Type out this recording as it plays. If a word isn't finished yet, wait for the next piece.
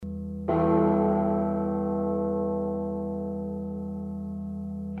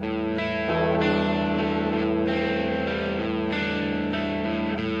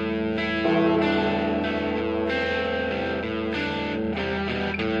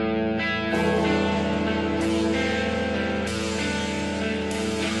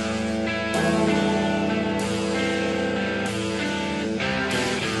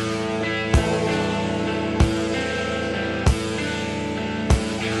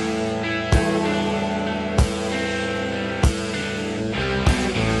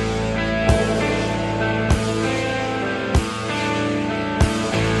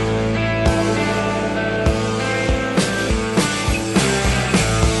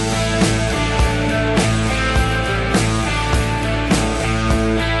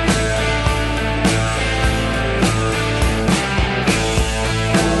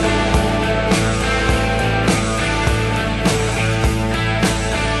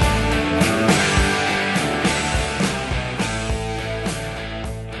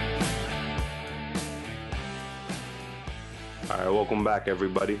Welcome back,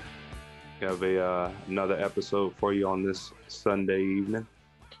 everybody. We have another episode for you on this Sunday evening.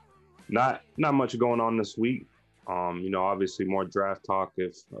 Not much going on this week. Obviously more draft talk.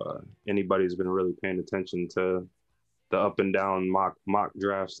 If anybody's been really paying attention to the up and down mock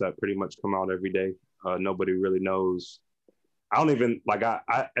drafts that pretty much come out every day, nobody really knows. I don't even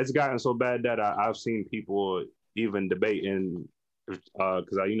it's gotten so bad that I've seen people even debating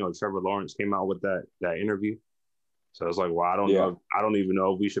because Trevor Lawrence came out with that interview. So it's like, well, I don't know. I don't even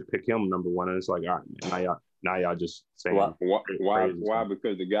know if we should pick him number one. And it's like, all right, now y'all just saying why?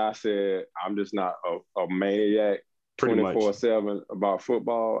 Because the guy said, I'm just not a maniac 24/7 about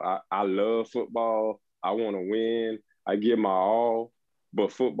football. I love football. I want to win. I give my all,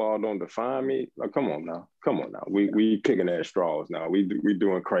 but football don't define me. Like, come on now. We picking at straws now. We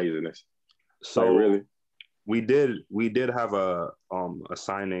doing craziness. So like, really, we did have a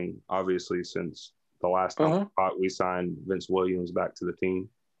signing, obviously, since the last time we signed Vince Williams back to the team.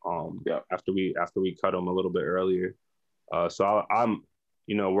 After we cut him a little bit earlier. So I'm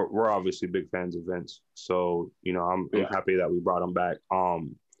we're obviously big fans of Vince. So I'm happy that we brought him back.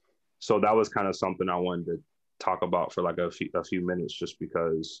 So that was kind of something I wanted to talk about for like a few minutes, just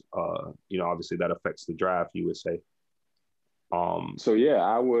because obviously that affects the draft, you would say. I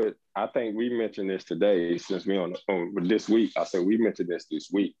think we mentioned this today since we on this week. I said we mentioned this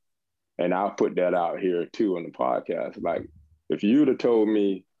week. And I'll put that out here too on the podcast. Like, if you'd have told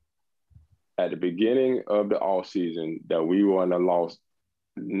me at the beginning of the offseason that we would have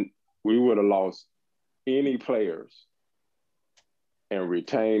lost any players and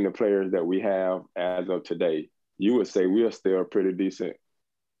retained the players that we have as of today, you would say we are still a pretty decent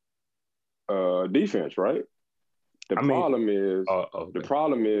defense, right? The problem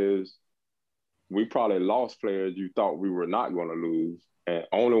is we probably lost players you thought we were not going to lose. And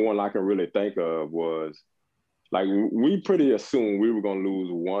only one I can really think of was, like, we pretty assumed we were going to lose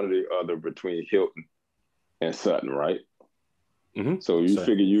one or the other between Hilton and Sutton, right? Mm-hmm. So you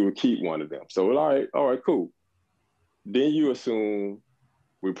figure you would keep one of them. So all right, cool. Then you assume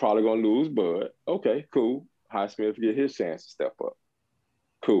we're probably going to lose Bud. Okay, cool. Highsmith get his chance to step up.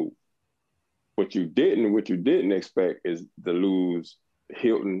 Cool. What you didn't expect is to lose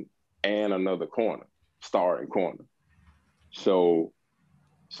Hilton and another starting corner. So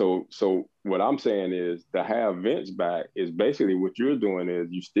what I'm saying is to have Vince back is basically what you're doing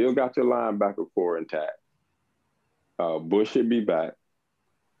is you still got your linebacker core intact. Bush should be back.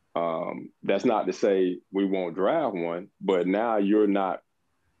 That's not to say we won't draft one, but now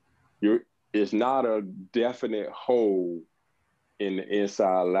it's not a definite hole in the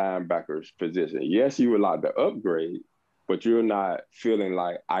inside linebackers position. Yes, you would like to upgrade, but you're not feeling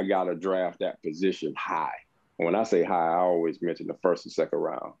like I got to draft that position high. When I say high, I always mention the first and second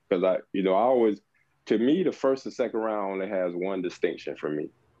round because to me, the first and second round only has one distinction for me,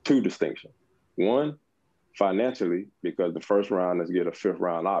 two distinctions. One, financially, because the first round is get a fifth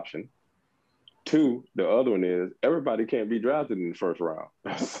round option. Two, the other one is everybody can't be drafted in the first round.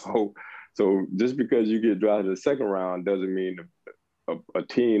 So just because you get drafted in the second round doesn't mean a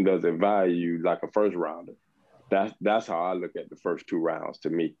team doesn't value you like a first rounder. That's how I look at the first two rounds to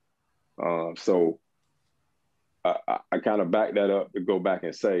me. So I kind of back that up to go back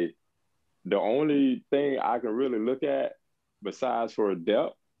and say the only thing I can really look at besides for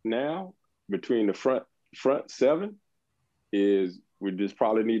depth now between the front seven is we just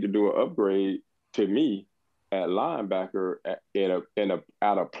probably need to do an upgrade to me at linebacker at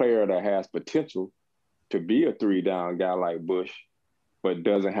a player that has potential to be a 3-down guy like Bush, but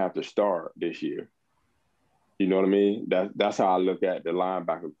doesn't have to start this year. You know what I mean? That's how I look at the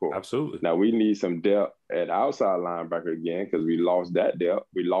linebacker core. Absolutely. Now we need some depth at outside linebacker again because we lost that depth.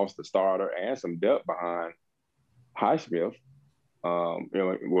 We lost the starter and some depth behind Highsmith.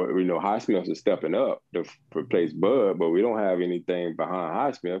 Highsmith is stepping up to replace Bud, but we don't have anything behind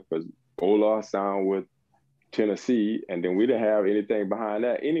Highsmith because Ola signed with Tennessee, and then we didn't have anything behind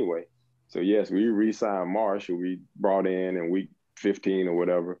that anyway. So yes, we re-signed Marsh, who we brought in week 15 or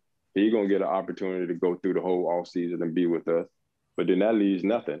whatever. He's gonna get an opportunity to go through the whole offseason and be with us. But then that leaves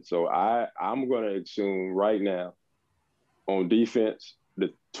nothing. So I'm gonna assume right now on defense,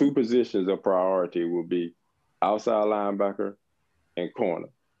 the two positions of priority will be outside linebacker and corner.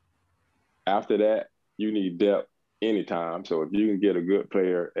 After that, you need depth anytime. So if you can get a good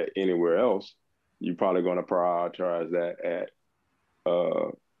player at anywhere else, you're probably going to prioritize that at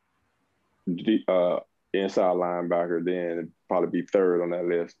inside linebacker, then probably be third on that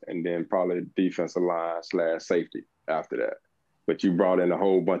list, and then probably defensive line / safety after that. But you brought in a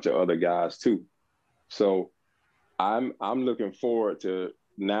whole bunch of other guys too. So I'm looking forward to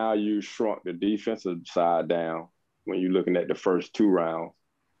now you shrunk the defensive side down when you're looking at the first 2 rounds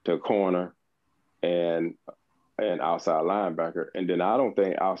to corner and outside linebacker. And then I don't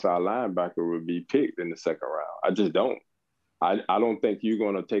think outside linebacker would be picked in the second round. I just don't. I don't think you're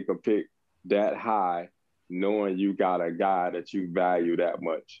going to take a pick that high knowing you got a guy that you value that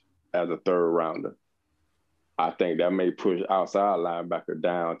much as a third rounder. I think that may push outside linebacker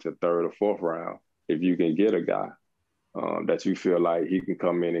down to third or fourth round if you can get a guy that you feel like he can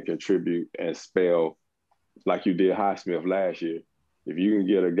come in and contribute and spell like you did Highsmith last year. If you can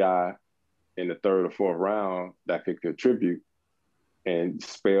get a guy in the third or fourth round that could contribute and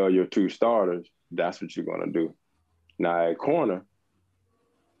spell your 2 starters, that's what you're going to do. Now at corner,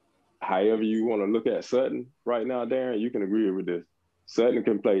 however you want to look at Sutton right now, Darren, you can agree with this. Sutton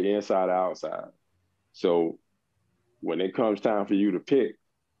can play inside or outside. So when it comes time for you to pick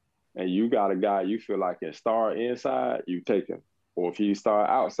and you got a guy you feel like can start inside, you take him. Or if he start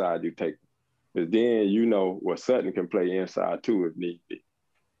outside, you take him. Because then you know Sutton can play inside too if need be.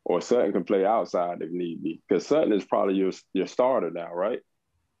 Or Sutton can play outside if need be. Because Sutton is probably your starter now, right?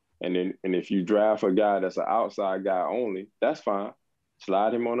 And if you draft a guy that's an outside guy only, that's fine.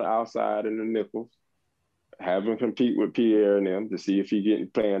 Slide him on the outside in the nickels. Have him compete with Pierre and them to see if he's getting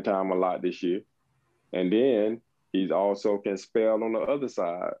playing time a lot this year. And then he's also can spell on the other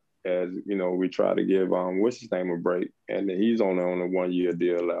side as, you know, we try to give what's his name a break. And then he's only on a 1-year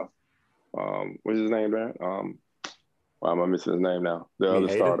deal left. What's his name there? Why am I missing his name now? The other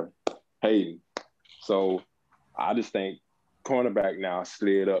starter, Hayden. So I just think cornerback now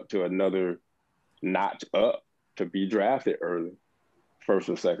slid up to another notch up to be drafted early, first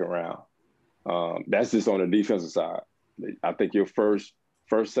or second round. That's just on the defensive side. I think your first,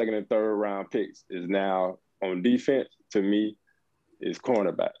 second, and third round picks is now on defense, to me, is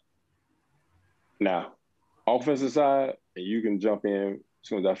cornerback. Now, offensive side, and you can jump in as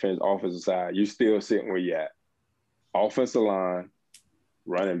soon as I finish offensive side, you still sitting where you at. Offensive line,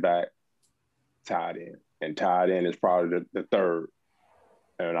 running back, tight end. And tight end is probably the third.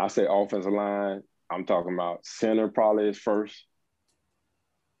 And when I say offensive line, I'm talking about center probably is first.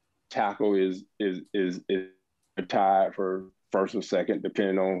 Tackle is tied for first or second,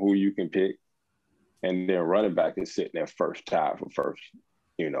 depending on who you can pick. And then running back is sitting there first, tied for first,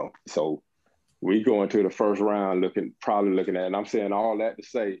 you know. So we go into the first round probably looking at, and I'm saying all that to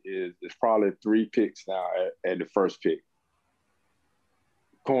say is it's probably 3 picks now at the first pick.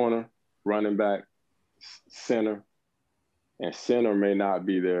 Corner, running back, center, and center may not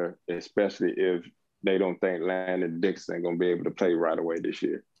be there, especially if they don't think Landon Dixon going to be able to play right away this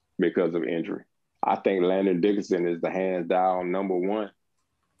year because of injury. I think Landon Dixon is the hands down number 1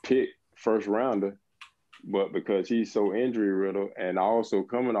 pick, first rounder, but because he's so injury riddled and also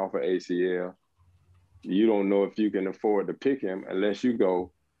coming off of ACL, you don't know if you can afford to pick him unless you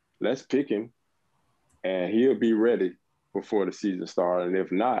go, let's pick him, and he'll be ready before the season starts. And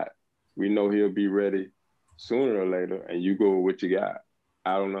if not, we know he'll be ready sooner or later, and you go with what you got.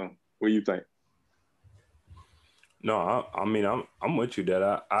 I don't know. What do you think? No, I mean, I'm with you,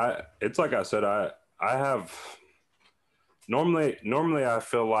 Dad. It's like I said, I have normally I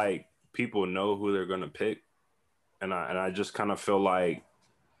feel like people know who they're going to pick, and I just kind of feel like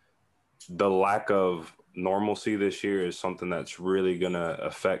the lack of normalcy this year is something that's really going to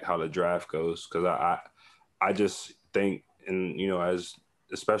affect how the draft goes, because I just think, and you know, as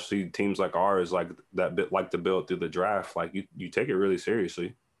especially teams like ours, like that bit like to build through the draft, like you take it really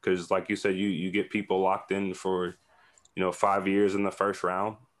seriously, because like you said, you get people locked in for, you know, 5 years in the first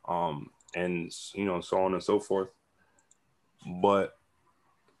round, and you know, so on and so forth. But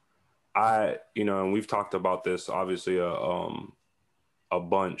and we've talked about this obviously a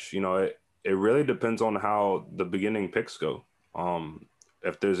bunch. It really depends on how the beginning picks go.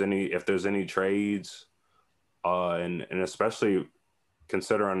 If there's any trades, and especially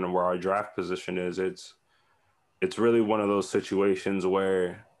considering where our draft position is, it's really one of those situations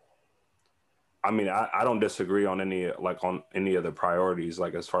where, I mean, I don't disagree on any of the priorities,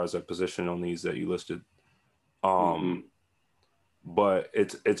 like as far as the position on these that you listed. Mm-hmm. But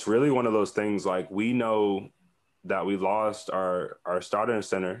it's really one of those things, like we know that we lost our starting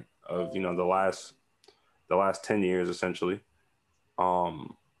center of, the last 10 years essentially.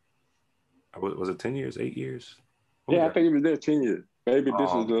 Um was it 10 years, 8 years? Yeah, I think he was there 10 years. Maybe this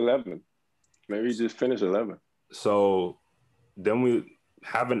is Um 11. Maybe he just finished 11. so then we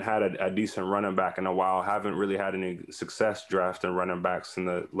haven't had a decent running back in a while, haven't really had any success drafting running backs in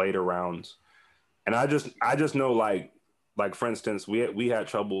the later rounds. And I just know, like for instance, we had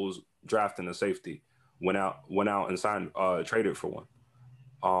troubles drafting a safety, went out and signed, traded for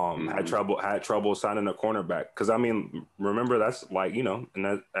one. Had trouble signing a cornerback, because I mean, remember, that's like, and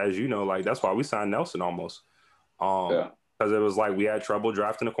that, as you know, like that's why we signed Nelson almost, Yeah. because it was like we had trouble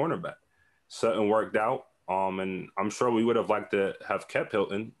drafting a cornerback. Sutton worked out, and I'm sure we would have liked to have kept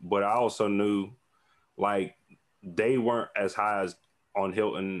Hilton, but I also knew, like, they weren't as high as on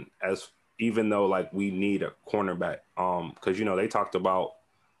Hilton, as even though like we need a cornerback, because they talked about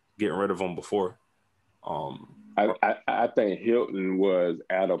getting rid of him before. I think Hilton was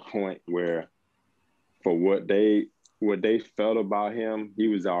at a point where, for what they felt about him, he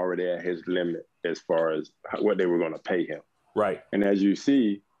was already at his limit as far as what they were going to pay him. Right. And as you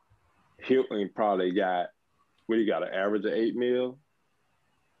see, Hilton probably got, what he got, an average of 8 mil.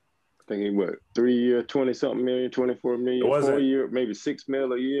 I think he, what, 3 year, 20 something million, 24 million, 4 year, maybe 6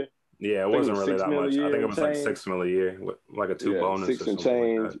 mil a year. Yeah, it wasn't really that much. I think it was like change. 6 mil a year, with like a 2 bonus 6 or and something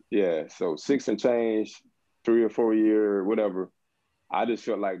change. like that. Yeah, so 6 and change, 3 or 4 year, whatever. I just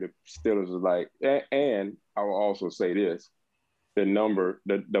felt like the Steelers was like, and I will also say this: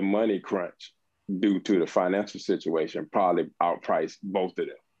 the money crunch due to the financial situation probably outpriced both of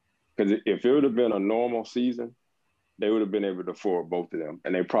them. Because if it would have been a normal season, they would have been able to afford both of them,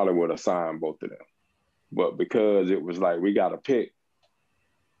 and they probably would have signed both of them. But because it was like, we got to pick,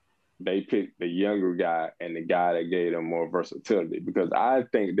 they picked the younger guy and the guy that gave them more versatility. Because I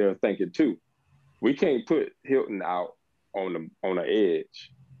think they're thinking too, we can't put Hilton out on the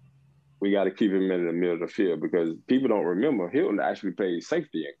edge. We got to keep him in the middle of the field, because people don't remember Hilton actually played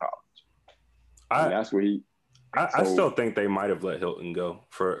safety in college, and that's where he. I still think they might have let Hilton go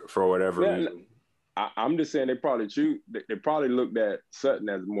for whatever reason. I'm just saying they probably looked at Sutton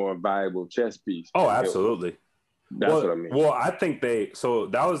as a more valuable chess piece. Oh, absolutely. That's what I mean. Well, I think so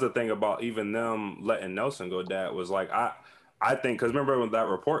that was the thing about even them letting Nelson go. That was like, I think, because remember when that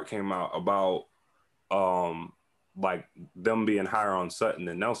report came out about like them being higher on Sutton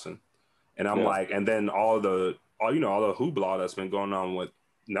than Nelson, and I'm like, and then all the hoopla that's been going on with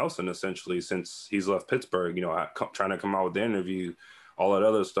Nelson essentially since he's left Pittsburgh, trying to come out with the interview, all that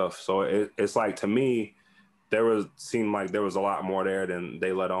other stuff. So it's like, to me, seemed like there was a lot more there than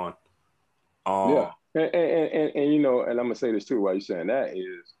they let on. And I'm gonna say this too while you're saying that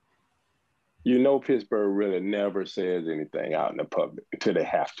is, Pittsburgh really never says anything out in the public until they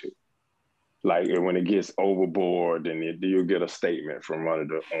have to. Like when it gets overboard, then you'll get a statement from one of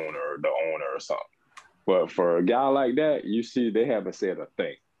the owner or something. But for a guy like that, you see, they haven't said a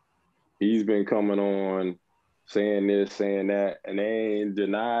thing. He's been coming on saying this, saying that, and they ain't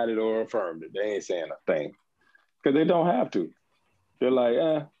denied it or affirmed it. They ain't saying a thing because they don't have to. They're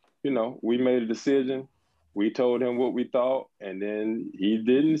like, we made a decision. We told him what we thought, and then he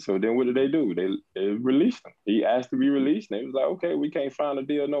didn't. So then what did they do? They released him. He asked to be released, and they was like, okay, we can't find a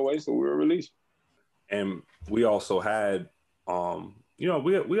deal no way, so we'll release him. And we also had,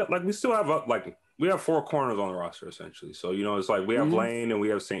 we still have we have 4 corners on the roster essentially. So it's like we have Lane and we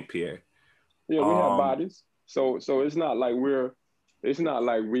have St. Pierre. Yeah, we have bodies. So it's not like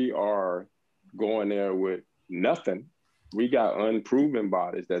we are going there with nothing. We got unproven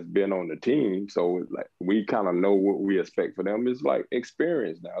bodies that's been on the team. So it's like we kind of know what we expect for them. It's like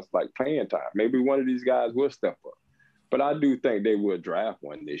experience now. It's like playing time. Maybe one of these guys will step up. But I do think they will draft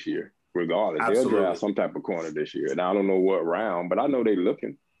one this year, regardless. Absolutely. They'll draft some type of corner this year. And I don't know what round, but I know they're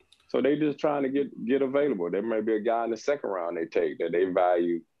looking. So they just trying to get available. There may be a guy in the second round they take that they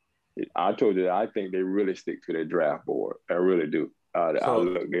value. I told you, I think they really stick to their draft board. I really do. I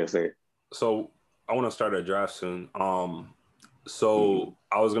look there and say. So I want to start a draft soon. I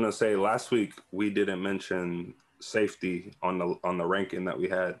was gonna say, last week we didn't mention safety on the ranking that we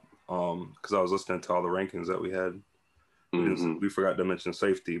had, because I was listening to all the rankings that we had. We forgot to mention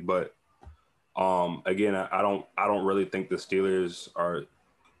safety, but Again, I don't really think the Steelers are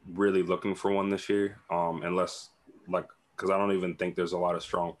really looking for one this year, unless like because I don't even think there's a lot of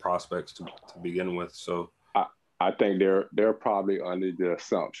strong prospects to begin with. So I think they're probably under the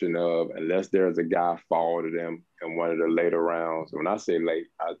assumption of unless there's a guy fall to them in one of the later rounds. When I say late,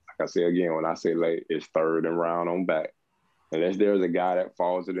 like I say again, when I say late, it's third and round on back. Unless there's a guy that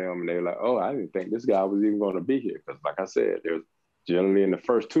falls to them and they're like, oh, I didn't think this guy was even going to be here. Because like I said, there's generally in the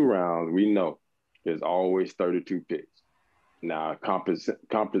first two rounds, we know there's always 32 picks. Now,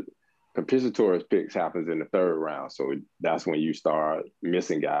 compensatory picks happens in the third round. So that's when you start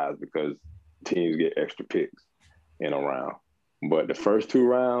missing guys because teams get extra picks in a round. But the first two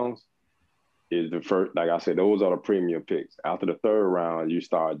rounds is the first, like I said, those are the premium picks. After the third round, you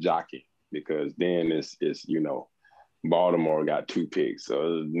start jockeying because then it's Baltimore got 2 picks.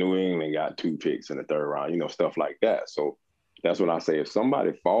 So New England got 2 picks in the third round, stuff like that. So that's when I say if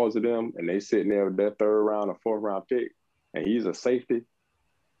somebody falls to them and they sitting there with their third round or fourth round pick and he's a safety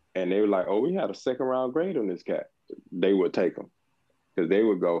and they were like, oh, we had a second round grade on this cat, they would take him because they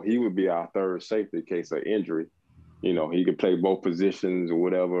would go, he would be our third safety in case of injury. He could play both positions or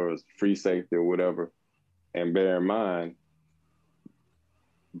whatever, free safety or whatever. And bear in mind,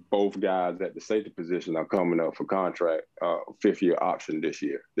 both guys at the safety position are coming up for contract, 5th-year option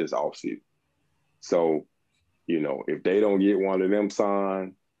this offseason. So, if they don't get one of them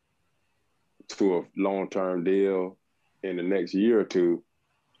signed to a long-term deal in the next year or two,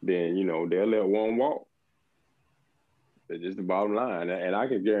 then, they'll let one walk. It's just the bottom line. And I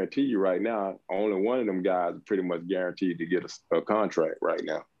can guarantee you right now, only one of them guys is pretty much guaranteed to get a contract right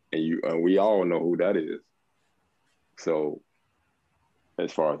now. And we all know who that is. So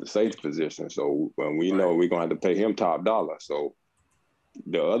as far as the safety position. So when we know we're going to have to pay him top dollar. So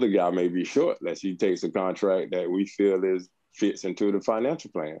the other guy may be short unless he takes a contract that we feel fits into the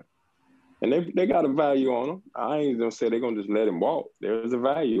financial plan. And they got a value on him. I ain't going to say they're going to just let him walk. There's a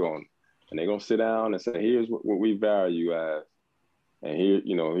value on him. And they're going to sit down and say, here's what we value as. And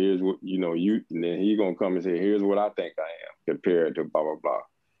here's what, and then he's going to come and say, here's what I think I am compared to blah, blah, blah.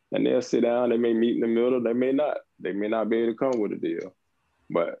 And they'll sit down. They may meet in the middle. They may not. They may not be able to come with a deal.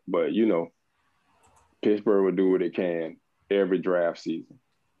 But Pittsburgh will do what it can every draft season.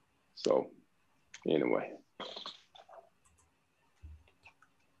 So, anyway.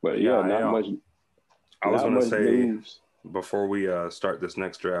 But yeah, not much. I was going to say, before we start this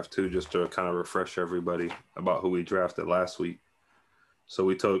next draft too, just to kind of refresh everybody about who we drafted last week. So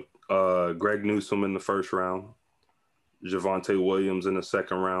we took Greg Newsome in the first round, Javonte Williams in the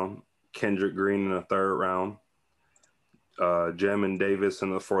second round, Kendrick Green in the third round, Jamin Davis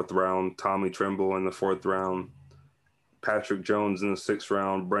in the fourth round, Tommy Tremble in the fourth round, Patrick Jones in the sixth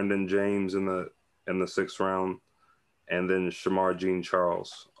round, Brendan James in the sixth round, and then Shamar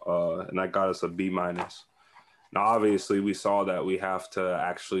Jean-Charles. And that got us a B-. Now, obviously, we saw that we have to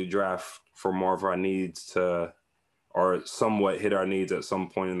actually draft for more of our needs or somewhat hit our needs at some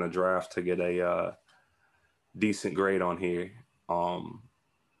point in the draft to get a decent grade on here.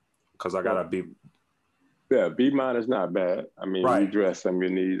 Because I got a B. Yeah, B- not bad. I mean, right. You address some of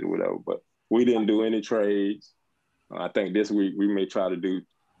your needs or whatever, but we didn't do any trades. I think this week we may try to do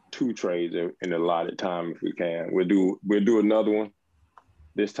 2 trades in a allotted time if we can. We'll do another one.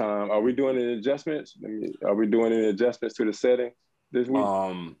 This time, are we doing any adjustments? Are we doing any adjustments to the settings this week?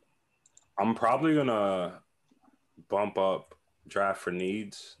 I'm probably gonna bump up draft for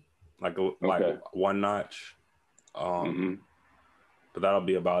needs, like one notch. But that'll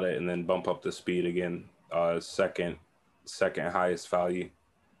be about it, and then bump up the speed again. Second highest value.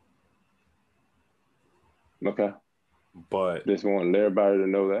 Okay. But just want everybody to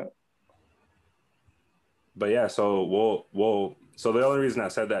know that. But yeah, so we'll. So the only reason I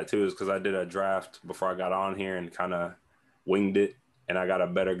said that too is because I did a draft before I got on here and kind of winged it, and I got a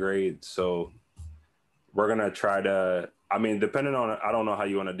better grade. So we're gonna try to. I mean, depending on, I don't know how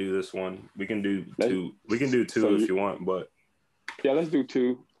you want to do this one. We can do 2. We can do 2 if you want, but yeah, let's do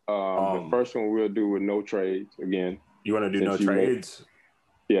 2. The first one we'll do with no trades again. You want to do no trades?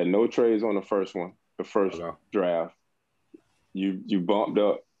 Yeah, no trades on the first one. The first draft. You bumped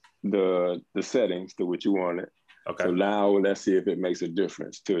up the settings to what you wanted. Okay. So now let's see if it makes a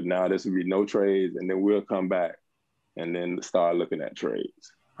difference. Now this will be no trades, and then we'll come back and then start looking at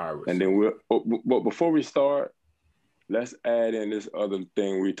trades. All right. And then but before we start, let's add in this other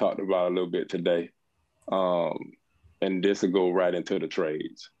thing we talked about a little bit today. And this will go right into the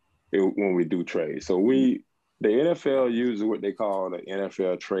trades when we do trades. So the NFL uses what they call the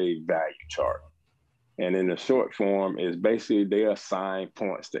NFL trade value chart. And in the short form is basically they assign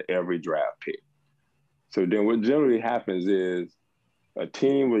points to every draft pick. So then what generally happens is A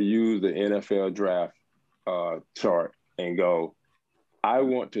team will use the NFL draft chart and go, I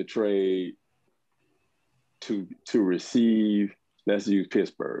want to trade to receive, let's use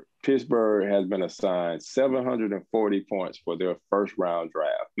Pittsburgh. Pittsburgh has been assigned 740 points for their first round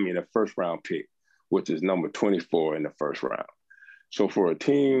a first round pick, which is number 24 in the first round. So for a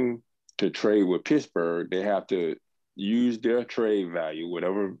team to trade with Pittsburgh, they have to use their trade value,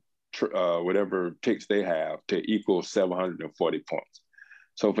 whatever picks they have, to equal 740 points.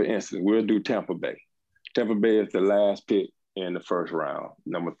 So for instance, we'll do Tampa Bay. Tampa Bay is the last pick in the first round,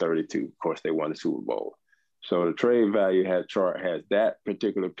 number 32. Of course, they won the Super Bowl. So the trade value chart has that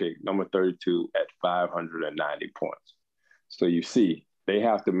particular pick, number 32, at 590 points. So you see, they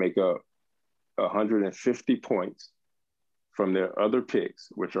have to make up 150 points from their other picks,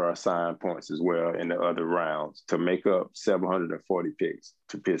 which are assigned points as well in the other rounds, to make up 740 picks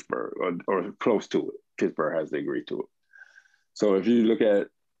to Pittsburgh, or close to it. Pittsburgh has to agree to it. So if you look at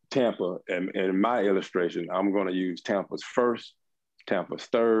Tampa, and in my illustration, I'm going to use Tampa's first, Tampa's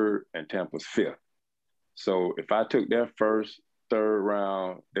third, and Tampa's fifth. So if I took their first, third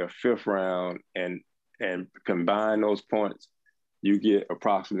round, their fifth round, and combine those points, you get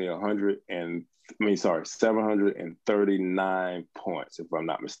approximately 739 points, if I'm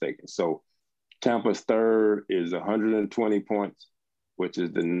not mistaken. So Tampa's third is 120 points, which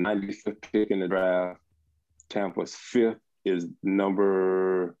is the 95th pick in the draft. Tampa's fifth is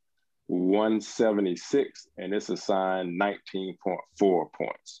number 176, and it's assigned 19.4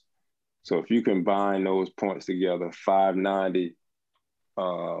 points. So if you combine those points together, 590,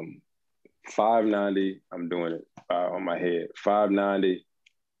 I'm doing it on my head, 590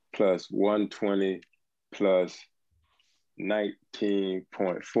 plus 120 plus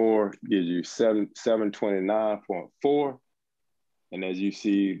 19.4 gives you 729.4. And as you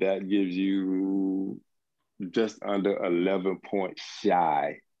see, that gives you just under 11 points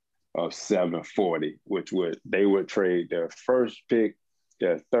shy of 740, which they would trade their first pick,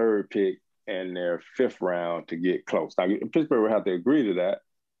 their third pick, and their fifth round to get close. Now, Pittsburgh would have to agree to that.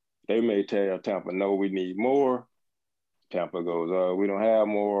 They may tell Tampa, no, we need more. Tampa goes, we don't have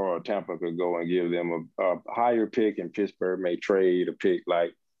more, or Tampa could go and give them a higher pick, and Pittsburgh may trade a pick.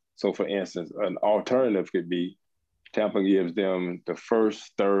 So for instance, an alternative could be Tampa gives them the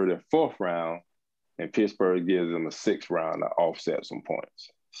first, third, and fourth round, and Pittsburgh gives them a sixth round to offset some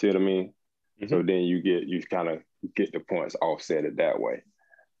points. See what I mean? Mm-hmm. So then you kind of get the points offset it that way.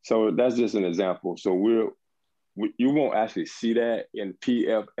 So that's just an example. So you won't actually see that in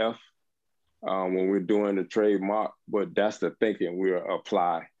PFF when we're doing the trade mock, but that's the thinking we'll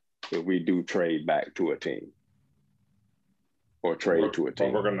apply if we do trade back to a team or trade to a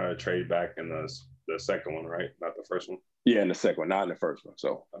team. But we're going to trade back in the second one, right? Not the first one? Yeah, in the second one, not in the first one.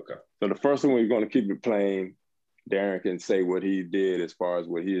 So, okay. So the first one, we're going to keep it plain. Darren can say what he did as far as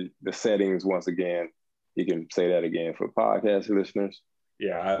the settings. Once again, he can say that again for podcast listeners.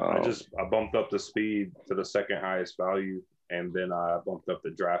 Yeah, I bumped up the speed to the second highest value, and then I bumped up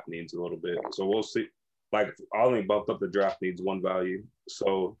the draft needs a little bit. So we'll see. I only bumped up the draft needs one value.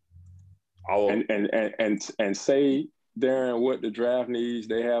 So I'll and say, Darren, what the draft needs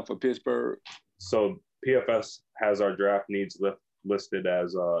they have for Pittsburgh. So PFS has our draft needs listed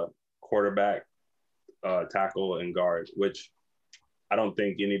as quarterback, tackle, and guard, which I don't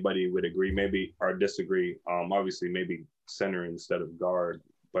think anybody would agree, maybe, or disagree. Obviously, maybe center instead of guard,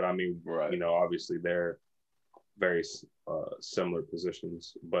 but I mean, right. Obviously they're very similar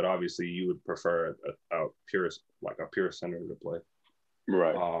positions, but obviously you would prefer a pure center to play.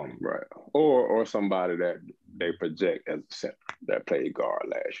 Right, right. Or somebody that they project as a center that played guard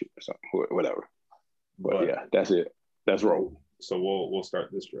last year or something, whatever. But yeah, that's it. That's roll. So we'll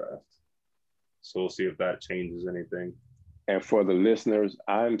start this draft. So we'll see if that changes anything. And for the listeners,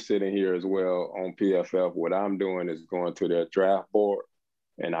 I'm sitting here as well on PFF. What I'm doing is going to their draft board,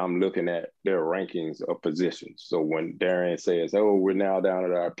 and I'm looking at their rankings of positions. So when Darren says, oh, we're now down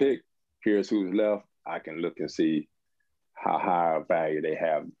at our pick, here's who's left, I can look and see how high a value they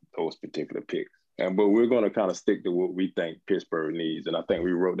have those particular picks. But we're going to kind of stick to what we think Pittsburgh needs. And I think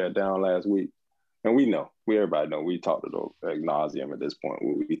we wrote that down last week. And everybody know, we talked to those ad nauseum at this point,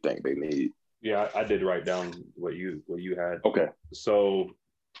 what we think they need. Yeah, I did write down what you had. Okay. So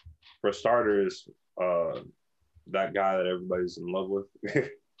for starters, that guy that everybody's in love with,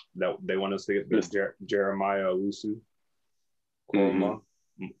 that they want us to get Jeremiah Owusu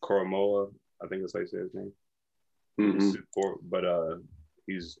Koromoa, I think that's how you say his name. Mm-hmm. But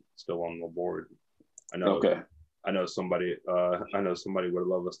he's still on the board. I know. Okay. I know somebody would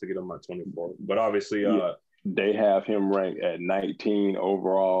love us to get him at 24, but obviously, they have him ranked at 19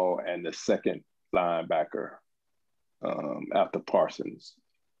 overall and the second linebacker after Parsons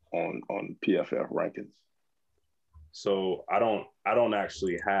on PFF rankings. So I don't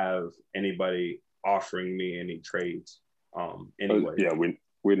actually have anybody offering me any trades. Anyway. Yeah,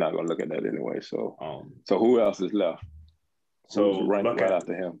 we're not gonna look at that anyway. So so who else is left? So who's ranked right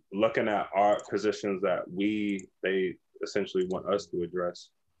after him? Looking at our positions that they essentially want us to address.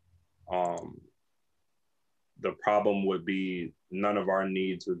 The problem would be none of our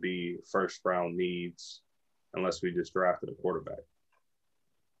needs would be first round needs unless we just drafted a quarterback.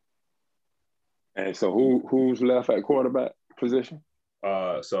 And so who's left at quarterback position?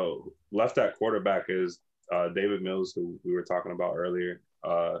 So left at quarterback is David Mills, who we were talking about earlier,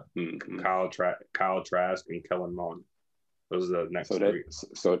 Kyle Trask, and Kellen Mond. Those are the next three.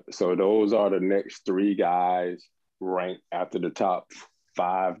 So those are the next three guys ranked after the top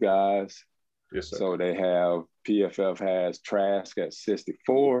 5 guys. Yes, sir. So they have PFF has Trask at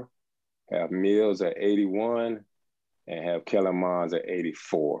 64, have Mills at 81, and have Kellen Mond at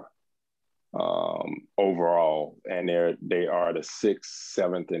 84 overall. And they are the 6th,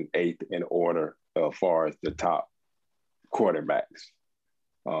 7th, and 8th in order as far as the top quarterbacks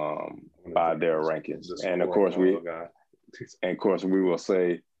by their rankings. And of course we will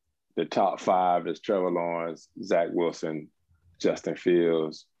say the top 5 is Trevor Lawrence, Zach Wilson, Justin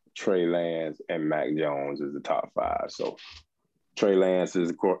Fields, Trey Lance, and Mac Jones is the top 5. So Trevor Lawrence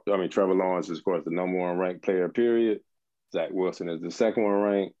is of course the number 1 ranked player, period. Zach Wilson is the 2nd one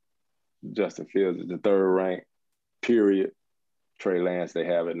ranked. Justin Fields is the 3rd ranked, period. Trey Lance, they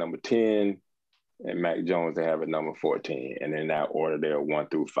have at number 10, and Mac Jones, they have at number 14. And in that order, they're 1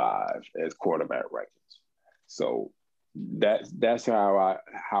 through 5 as quarterback rankings. So that's how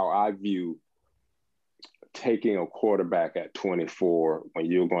I view taking a quarterback at 24 when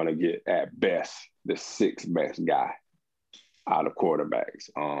you're going to get at best the 6th best guy out of quarterbacks.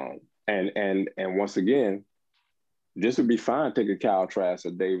 And once again, this would be fine taking Kyle Trask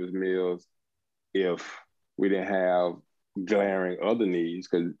or Davis Mills if we didn't have glaring other needs,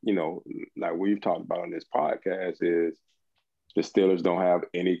 because like we've talked about on this podcast, is the Steelers don't have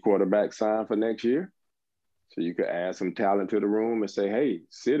any quarterback signed for next year. So you could add some talent to the room and say, hey,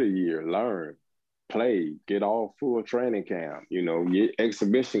 sit a year, learn, play, get all full training camp, get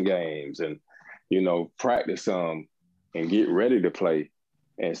exhibition games and, practice some and get ready to play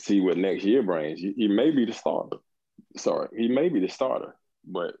and see what next year brings. He may be the starter. He may be the starter.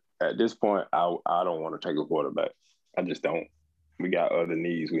 But at this point, I don't want to take a quarterback. I just don't. We got other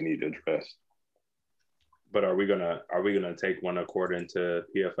needs we need to address. But are we gonna take one according to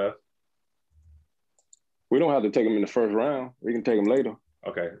PFF? We don't have to take him in the first round. We can take him later.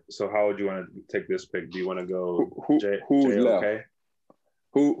 Okay. So how would you want to take this pick? Do you want to go who's left?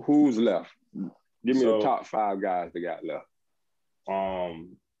 Who's left? Give me the top 5 guys that got left.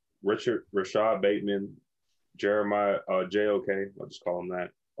 Rashad Bateman, Jeremiah JOK, I'll just call him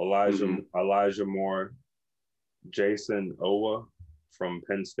that. Elijah Moore, Jason Owa from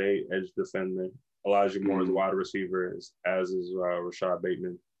Penn State, edge defender. Elijah Moore is wide receiver, as is Rashad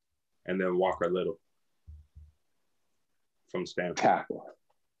Bateman, and then Walker Little from Stanford. Tackle.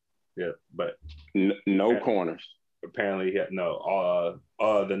 Yeah, but no corners. Apparently, no.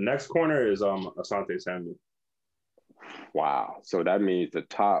 The next corner is Asante Samuel. Wow. So that means the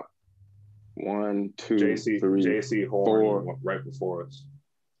top 1, 2, JC 3, JC Horn 4 right before us.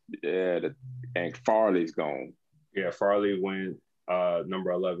 Yeah, and Farley's gone. Yeah, Farley went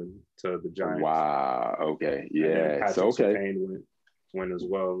number 11 to the Giants. Wow. Okay. Yeah. Patrick Surtain went as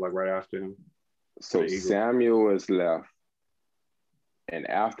well, like right after him. So Samuel is left. And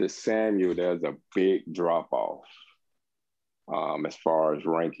after Samuel, there's a big drop-off as far as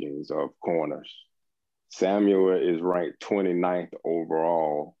rankings of corners. Samuel is ranked 29th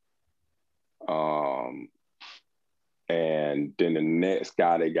overall. And then the next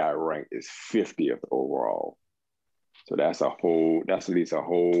guy they got ranked is 50th overall. So that's at least a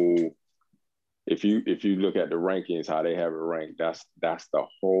whole, if you look at the rankings, how they have it ranked, that's the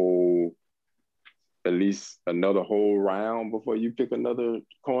whole, at least another whole round before you pick another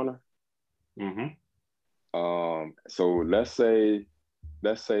corner. So let's say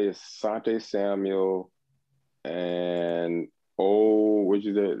it's Asante Samuel and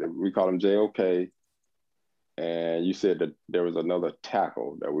we call him JOK. And you said that there was another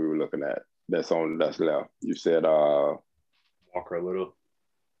tackle that we were looking at that's left. You said Walker Little.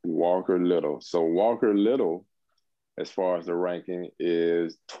 So Walker Little, as far as the ranking,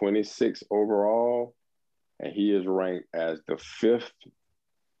 is 26 overall, and he is ranked as the 5th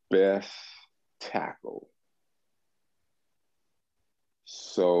best tackle.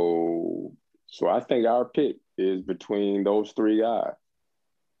 So I think our pick is between those 3 guys.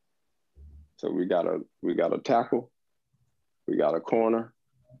 So we got a tackle, we got a corner,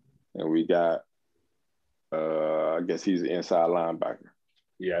 and we got, I guess he's an inside linebacker.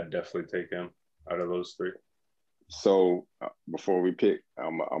 Yeah, I'd definitely take him out of those three. So before we pick,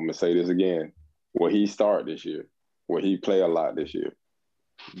 I'm going to say this again. Will he start this year? Will he play a lot this year?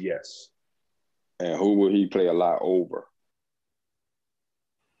 Yes. And who will he play a lot over?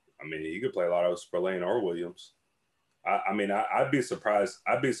 I mean, he could play a lot of Spillane or Williams. I'd be surprised.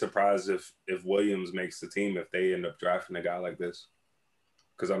 I'd be surprised if Williams makes the team if they end up drafting a guy like this.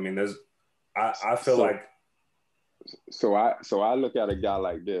 Because I mean, I feel like. So I look at a guy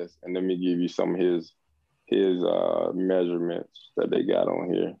like this, and let me give you some of his measurements that they got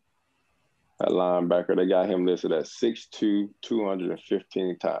on here. At linebacker, they got him listed at 6'2",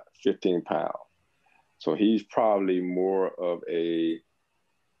 215 pounds. So he's probably more of a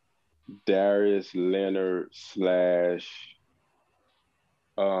Darius Leonard /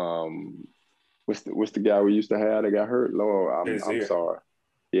 what's the guy we used to have that got hurt? Lord, I'm sorry.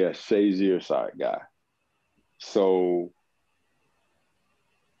 Yeah, Shazier side guy. So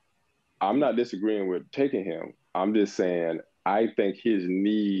I'm not disagreeing with taking him. I'm just saying I think his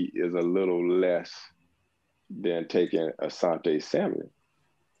need is a little less than taking Asante Samuel.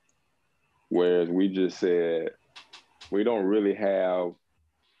 Whereas we just said we don't really have.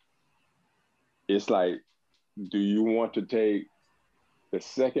 It's like, do you want to take the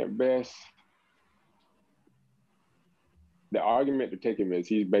second best? The argument to take him is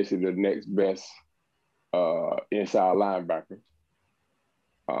he's basically the next best inside linebacker.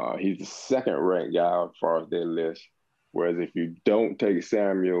 He's the second ranked guy as far as their list. Whereas if you don't take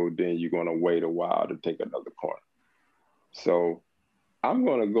Samuel, then you're going to wait a while to take another corner. So I'm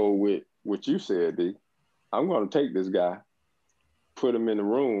going to go with what you said, D. I'm going to take this guy, put him in the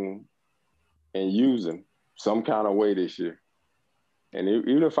room, and use him some kind of way this year. And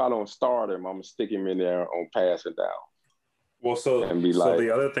even if I don't start him, I'm going to stick him in there on passing down. Well, so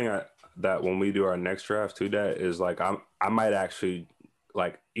the other thing that when we do our next draft too, that is like I might actually,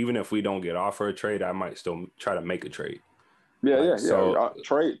 like, even if we don't get offered a trade, I might still try to make a trade. Yeah.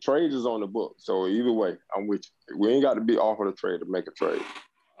 Trades is on the book. So either way, I'm with you. We ain't got to be offered a trade to make a trade.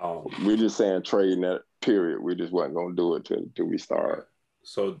 We're just saying trading that period. We just wasn't going to do it till we start.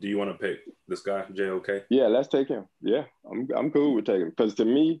 So do you want to pick this guy, JOK? Yeah, let's take him. Yeah, I'm cool with taking him. Because to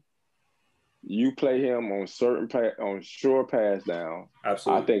me, you play him on on short pass down.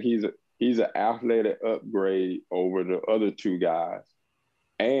 Absolutely. I think he's an athletic upgrade over the other two guys.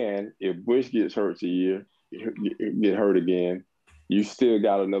 And if Bush gets hurt get hurt again, you still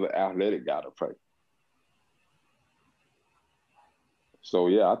got another athletic guy to play. So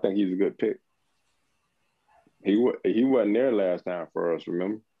yeah, I think he's a good pick. He wasn't there last time for us,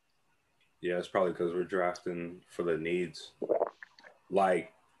 remember? Yeah, it's probably because we're drafting for the needs.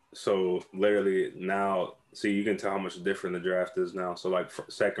 Like, so literally now, see, you can tell how much different the draft is now. So like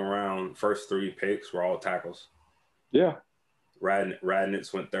second round, first three picks were all tackles. Yeah.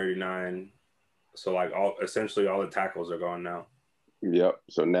 Radnitz went 39. So like essentially all the tackles are gone now. Yep.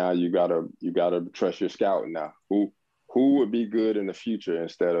 So now you gotta trust your scouting now. Who would be good in the future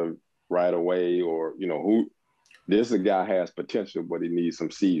instead of right away, or who this guy has potential but he needs some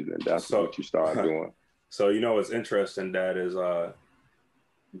seasoning. That's what you start doing. So what's interesting, that is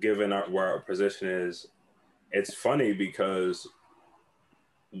given where our position is, it's funny because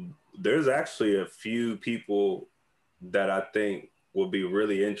there's actually a few people that I think will be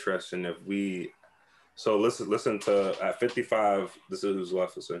really interesting if we. So listen to at 55. This is who's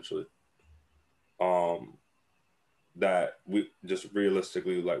left essentially. That we just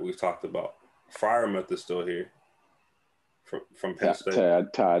realistically, like we've talked about, Freiermuth is still here from Penn State.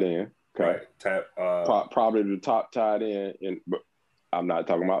 Tied in. Okay. Right. Probably the top tied in, but I'm not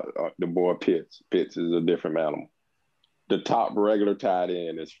talking about the boy Pitts. Pitts is a different animal. The top regular tied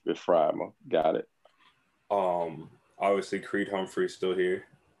in is Freiermuth. Got it. Obviously Creed Humphrey's still here.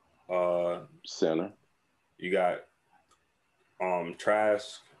 Center. You got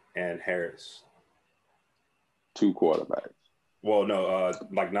Trask and Harris. Two quarterbacks. Well, no,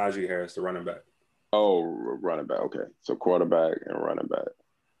 like Najee Harris, the running back. Oh, running back. Okay, so quarterback and running back.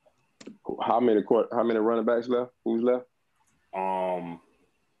 How many running backs left? Who's left?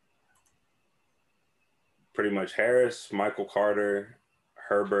 Pretty much Harris, Michael Carter,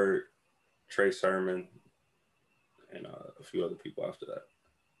 Herbert, Trey Sermon, and a few other people after that.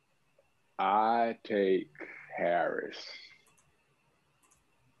 I take Harris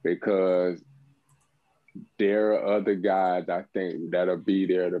because there are other guys I think that'll be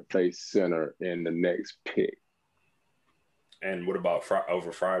there to play center in the next pick. And what about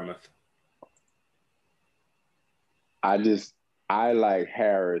over Freiermuth? I like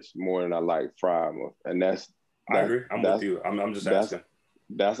Harris more than I like Freiermuth, and that's I agree. I'm with you. I'm just asking.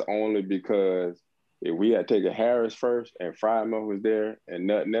 That's only because if we had taken Harris first and Fryman was there and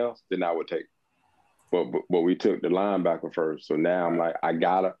nothing else, then I would take. But we took the linebacker first. So now I'm like, I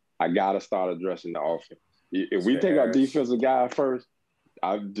gotta start addressing the offense. If we take our defensive guy first,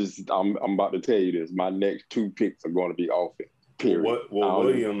 I'm about to tell you this. My next 2 picks are going to be offense. Period.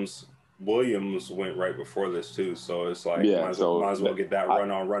 Williams went right before this too, so it's like might as well get that run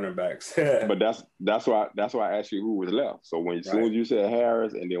on running backs. But that's why I asked you who was left. So as soon as you said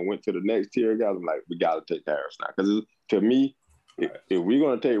Harris and then went to the next tier guys, I'm like, we got to take Harris now because to me, if we're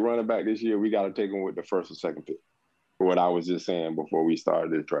going to take running back this year, we got to take him with the first or second pick. For what I was just saying before we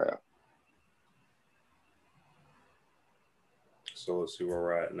started this draft. So let's see where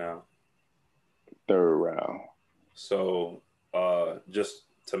we're at now. 3rd round. So just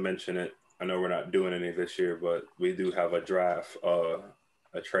to mention it, I know we're not doing any this year, but we do have a draft, a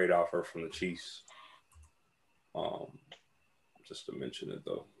trade offer from the Chiefs. Just to mention it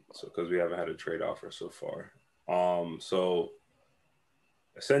though, so because we haven't had a trade offer so far. So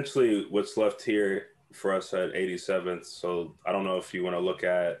essentially, what's left here for us at 87th. So I don't know if you want to look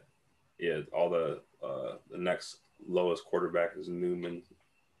at all the next lowest quarterback is Newman.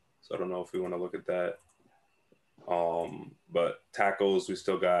 So I don't know if we want to look at that. But tackles, we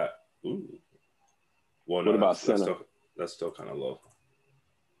still got. Well, what about center? That's still kind of low.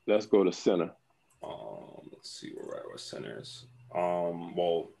 Let's go to center. Let's see where we're at with centers.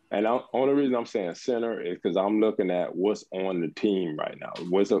 Well, and only reason I'm saying center is because I'm looking at what's on the team right now.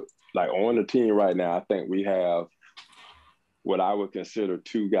 On the team right now? I think we have what I would consider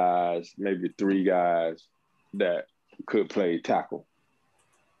 2 guys, maybe 3 guys that could play tackle.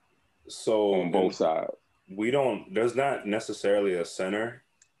 So on both sides. There's not necessarily a center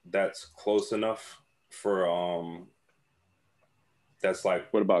that's close enough for that's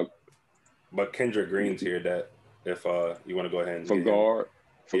like. What about? But Kendrick Green's here. That if you want to go ahead and for guard,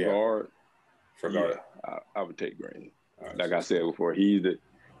 guard, I would take Green. Right, like I said before,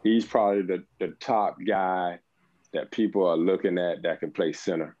 he's probably the top guy that people are looking at that can play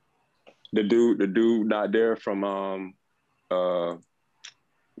center. The dude not there from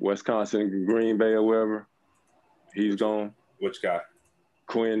Wisconsin, Green Bay or wherever. He's gone. Which guy?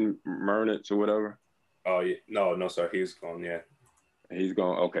 Quinn Mernitz or whatever. Oh yeah, no, sir. He's gone. Yeah, he's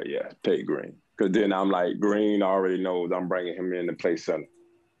gone. Okay, yeah, take Green because then I'm like Green already knows I'm bringing him in to play center.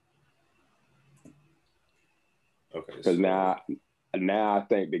 Okay. Because now I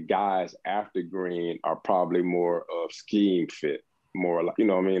think the guys after Green are probably more of scheme fit, more like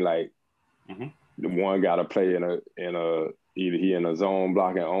like the one got to play in a either he in a zone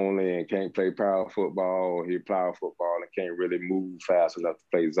blocking only and can't play power football, or he power football and can't really move fast enough to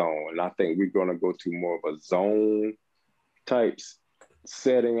play zone. And I think we're gonna go to more of a zone type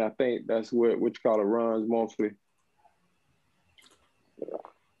setting. I think that's what Color runs mostly.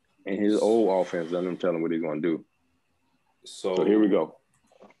 And his old offense, let him tell him what he's gonna do. So here we go.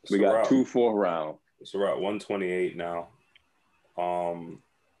 We got 2 4th rounds. So we're at 128 now.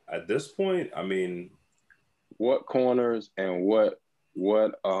 At this point, I mean, what corners and what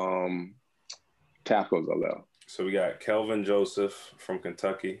tackles are left? So we got Kelvin Joseph from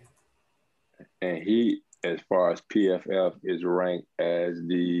Kentucky. And he, as far as PFF, is ranked as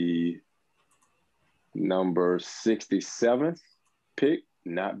the number 67th pick.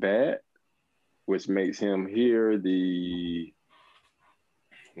 Not bad. Which makes him here the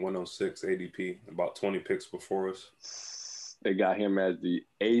 106 ADP, about 20 picks before us. They got him as the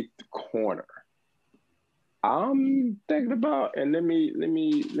 8th corner. I'm thinking about, and let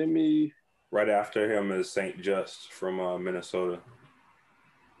me. Right after him is St. Just from Minnesota.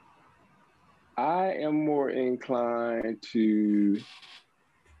 I am more inclined to.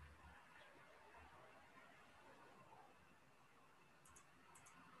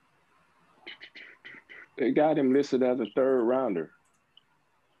 They got him listed as a 3rd rounder.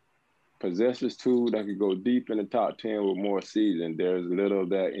 Possesses tool that could go deep in the top 10 with more season. There's little of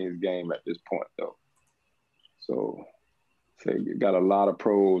that in his game at this point, though. So got a lot of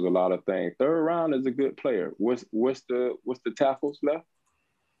pros, a lot of things. 3rd round is a good player. What's the tackles left?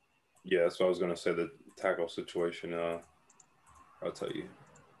 Yeah, that's what I was gonna say. The tackle situation. I'll tell you.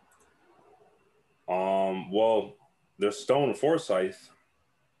 Well, there's Stone Forsythe.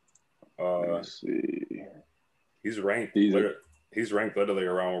 Let's see. He's ranked. He's ranked literally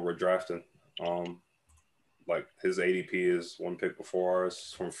around where we're drafting. Like his ADP is 1 pick before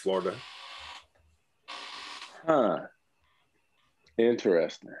ours from Florida. Huh.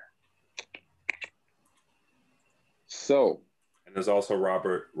 Interesting. So. And there's also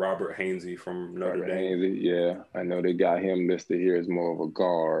Robert Hainsey from Notre Dame. Hainsey, yeah. I know they got him listed here as more of a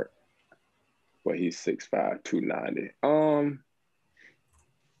guard. But he's 6'5", 290.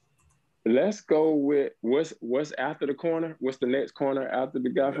 Let's go with what's after the corner? What's the next corner after the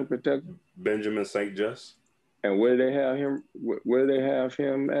guy from Kentucky? Benjamin St. Just. And where do they have him? Where do they have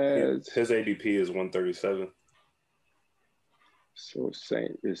him as? His ADP is 137. So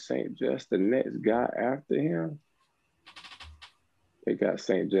St. Just the next guy after him? They got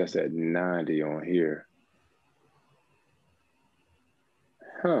St. Just at 90 on here.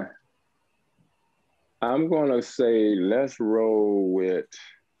 Huh. I'm going to say let's roll with,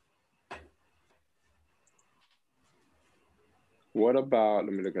 what about,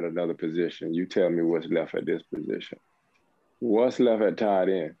 let me look at another position. You tell me what's left at this position. What's left at tight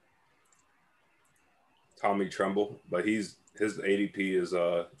end? Tommy Tremble, but his ADP is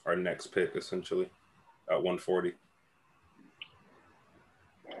our next pick, essentially, at 140.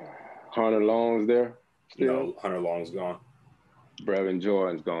 Hunter Long's there still? No, Hunter Long's gone. Brevin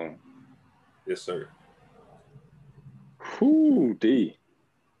Jordan's gone. Yes, sir. Whoo, D.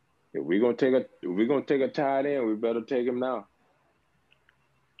 If we're gonna take a tight end, we better take him now.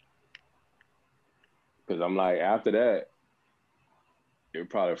 Because I'm like, after that, it'll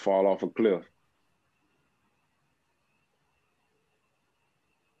probably fall off a cliff.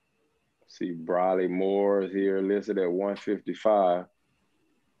 See, Briley Moore is here listed at 155.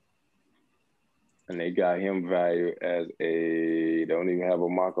 And they got him valued as don't even have a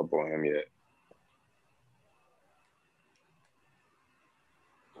mock-up on him yet.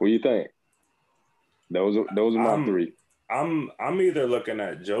 What do you think? Those are my three. I'm either looking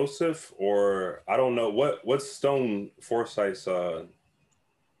at Joseph or I don't know what's Stone Forsythe's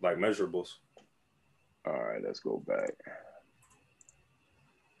like measurables. All right, let's go back.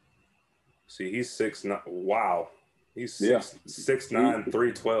 See, he's 6'9". Wow, he's 6'9",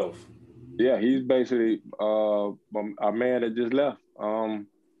 312. Yeah, he's basically a man that just left. I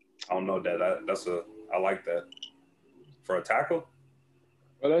don't know that. I like that for a tackle.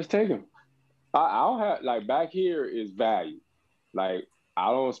 Well, let's take him. I'll have, like, back here is value. Like,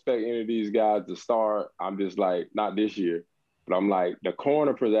 I don't expect any of these guys to start. I'm just like, not this year, but I'm like, the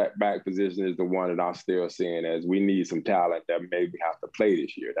corner for that back position is the one that I'm still seeing as we need some talent that maybe have to play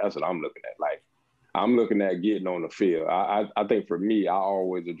this year. That's what I'm looking at. Like, I'm looking at getting on the field. I think for me, I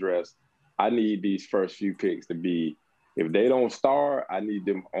always address, I need these first few picks to be, if they don't start, I need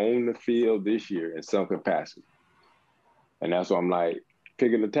them on the field this year in some capacity. And that's why I'm like,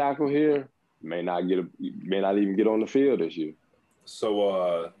 picking the tackle here may not even get on the field this year.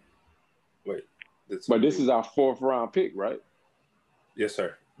 So, wait. But this is our 4th round pick, right? Yes,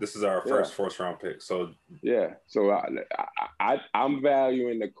 sir. This is our first 4th round pick. So yeah. So I'm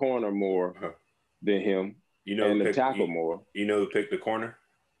valuing the corner more than him, and the tackle more. You know who picked the corner?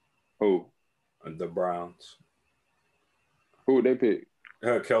 Who? The Browns. Who would they pick?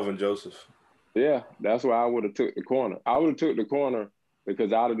 Kelvin Joseph. Yeah, that's why I would have took the corner. I would have took the corner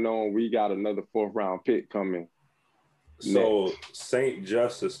because I'd have known we got another 4th round pick coming. So St.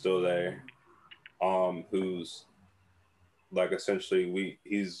 Just is still there, who's like essentially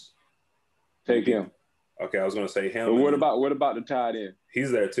he's take him. Okay, I was gonna say him. But what about the tight end?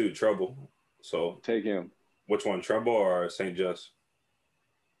 He's there too, Trouble. So take him. Which one, Trouble or St. Just?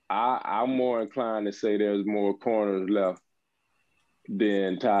 I'm more inclined to say there's more corners left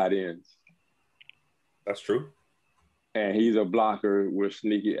than tight ends. That's true. And he's a blocker with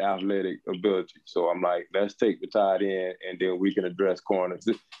sneaky athletic ability. So I'm like, let's take the tight end and then we can address corners.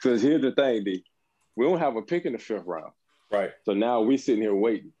 Because here's the thing, D. We don't have a pick in the 5th round. Right. So now we sitting here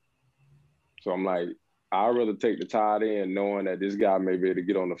waiting. So I'm like, I'd rather take the tight end knowing that this guy may be able to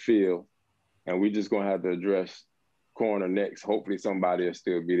get on the field. And we just going to have to address corner next. Hopefully somebody will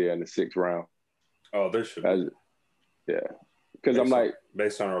still be there in the 6th round. Oh, there should be. Yeah. Because I'm like,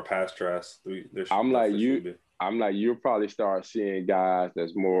 based on our past drafts, I'm like, you'll probably start seeing guys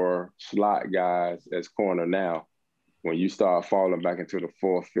that's more slot guys as corner now when you start falling back into the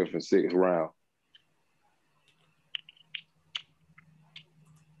 4th, 5th, and 6th round.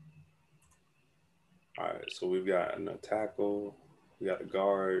 All right, so we've got a tackle, we got a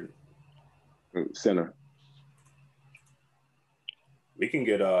guard, center. We can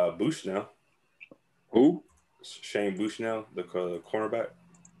get Bushnell. Who? Shane Bushnell, the cornerback.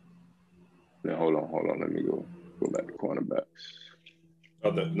 Now, hold on. Let me go back to cornerbacks. Oh,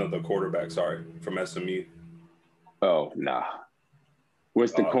 the quarterback. Sorry, from SMU. Oh, nah.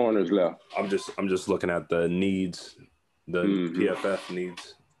 What's the corners left? I'm just looking at the needs, the PFF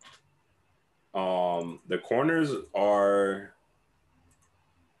needs. The corners are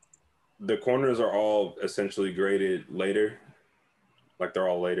all essentially graded later, like they're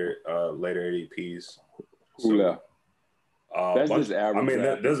all later ADPs. Who left? That's Bunch. just I average mean,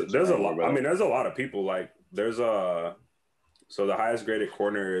 draft there's position. a lot. I mean, there's a lot of people. Like there's a so the highest graded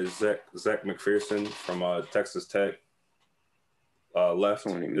corner is Zach McPherson from Texas Tech. Left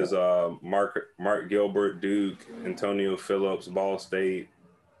is Mark Gilbert, Duke, Antonio Phillips, Ball State.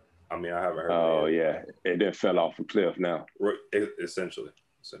 I mean, I haven't heard. Oh yeah, it then fell off a cliff now. Essentially.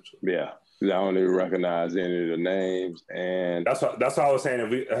 Yeah, I don't even recognize any of the names, and that's why I was saying if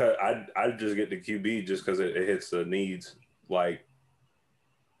we, I'd just get the QB just because it hits the needs. Like,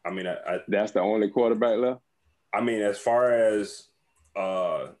 I mean, that's the only quarterback left. I mean, as far as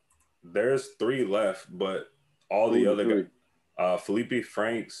there's 3 left, but all the other guys, Felipe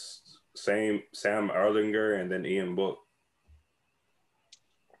Franks, Sam Erlinger, and then Ian Book.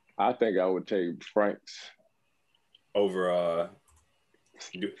 I think I would take Franks over.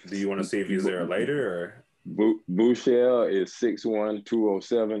 Do you want to see if he's there later or? Bouchel is 6'1",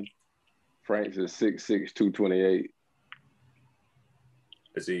 207. Franks is 6'6", 228.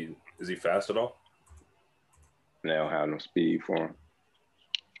 Is he fast at all? They don't have no speed for him.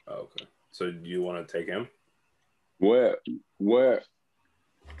 Oh, okay. So do you want to take him? What?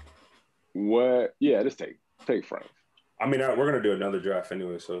 Yeah, just take Franks. I mean, we're gonna do another draft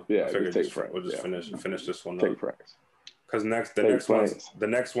anyway, so yeah, I figured we'll just finish this one. Take Franks. Because the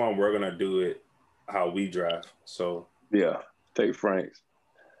next one we're gonna do it how we draft. So yeah, take Franks.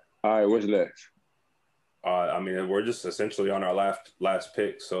 All right, what's next? I mean, we're just essentially on our last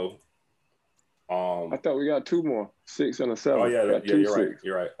pick. So, I thought we got 2 more, 6 and a 7. Oh yeah, you're right.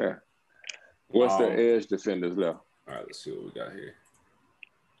 You're right. Yeah. What's the edge defenders left? All right, let's see what we got here.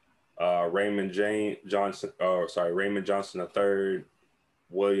 Raymond Johnson III,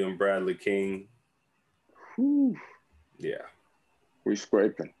 William Bradley King. Whew. Yeah. We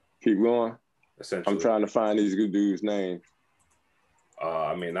scraping. Keep going. Essentially. I'm trying to find these good dudes' names.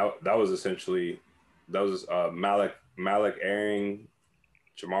 I mean, that was Malik Aaron,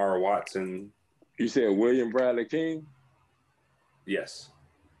 Jamar Watson. You said William Bradley King? Yes.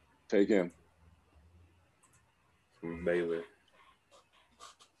 Take him. From Baylor.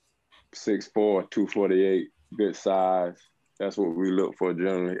 6'4", 248, good size. That's what we look for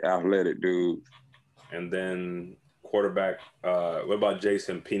generally, athletic dudes. And then quarterback, what about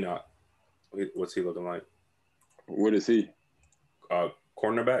Jason Peanut? What's he looking like? What is he?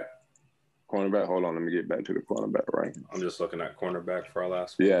 Cornerback? Cornerback, hold on, let me get back to the cornerback rank. I'm just looking at cornerback for our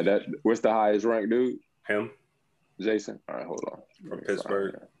last one. Yeah, what's the highest ranked dude? Him. Jason? All right, hold on. From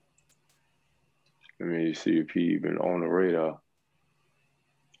Pittsburgh. Let me see if he even on the radar.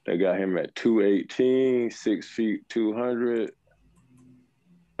 They got him at 218, 6 feet, 200.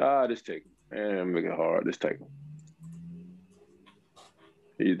 Just take him. And make it hard. Just take him.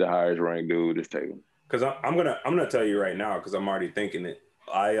 He's the highest ranked dude. Just take him. Because I'm gonna tell you right now, because I'm already thinking it.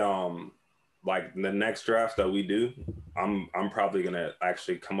 Like the next draft that we do, I'm probably gonna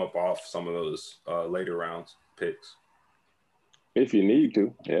actually come up off some of those later rounds picks. If you need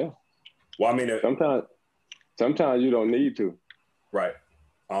to, yeah. Well, I mean, sometimes you don't need to. Right.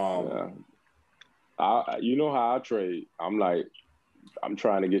 You know how I trade. I'm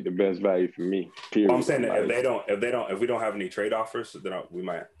trying to get the best value for me. Period. Well, I'm saying that if we don't have any trade offers, then we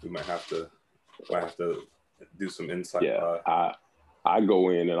might have to do some insight. Yeah, I go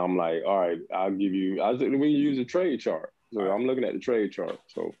in and I'm like, all right, I'll give you. We use a trade chart, so I'm looking at the trade chart.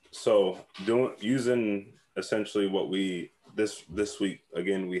 So using essentially what we this week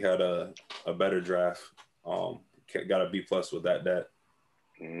again, we had a better draft. Got a B+ with that.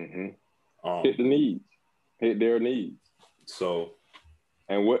 Mm-hmm. Hit the needs, hit their needs. So,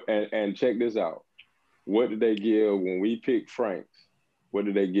 and check this out. What did they give when we picked Franks? What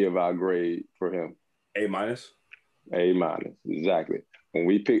did they give our grade for him? A-. A-, exactly. When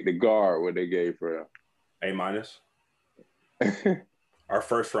we picked the guard, what they gave for him? A-. Our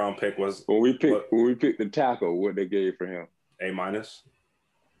first round pick was when we picked the tackle, what they gave for him? A-.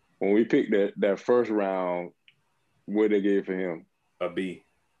 When we picked that first round, what they gave for him? A B.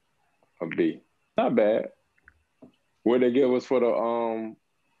 A B. Not bad. What they give us for the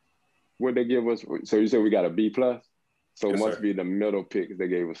what they give us? So you said we got a B+? So yes, it must sir. be the middle picks. They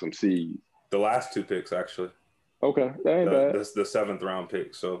gave us some C's. The last 2 picks, actually. Okay, that ain't bad. That's the 7th round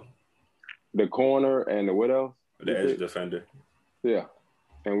pick. So the corner and the what else? The edge defender. Yeah,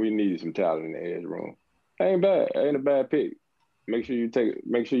 and we needed some talent in the edge room. That ain't bad. That ain't a bad pick. Make sure you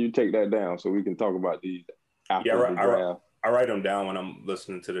take that down so we can talk about these after the draft. I write them down when I'm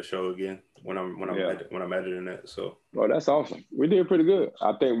listening to the show again. When I'm editing it. So. Oh, that's awesome. We did pretty good.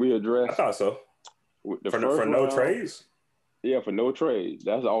 I think we addressed. I thought so. For no trades. Yeah, for no trades.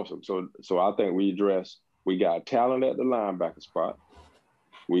 That's awesome. So I think we addressed. We got talent at the linebacker spot.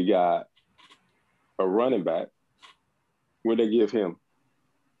 We got a running back. What they give him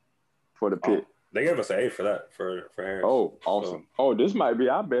for the pick? They gave us an A for that for Harris. Oh, awesome. So, oh, this might be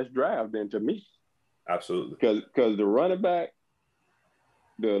our best draft then to me. Absolutely. Because the running back,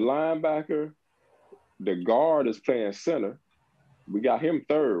 the linebacker, the guard is playing center. We got him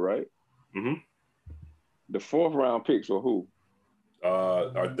third, right? Mm-hmm. The 4th round picks were who?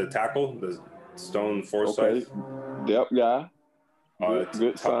 The tackle, the Stone Forsythe. Okay. Depth guy.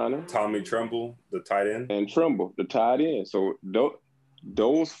 Good signing. Tommy Tremble, the tight end. And Tremble, the tight end. So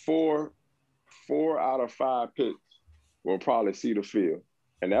those four out of 5 picks will probably see the field.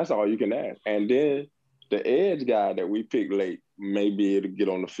 And that's all you can ask. And then the edge guy that we picked late may be able to get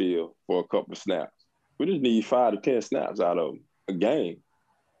on the field for a couple of snaps. We just need 5 to 10 snaps out of a game.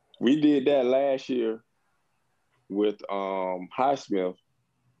 We did that last year with Highsmith,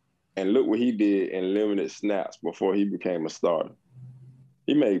 and look what he did in limited snaps before he became a starter.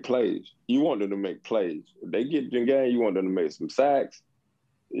 He made plays. You want them to make plays. If they get in the game, you want them to make some sacks.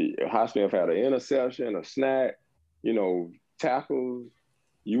 Highsmith had an interception, a snack, tackles.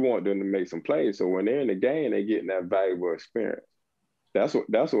 You want them to make some plays. So when they're in the game, they're getting that valuable experience. That's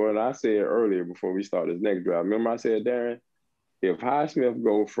what I said earlier before we start this next drive. Remember I said, Darren, if Highsmith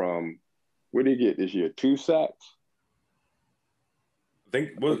go from, what did he get this year, 2 sacks? I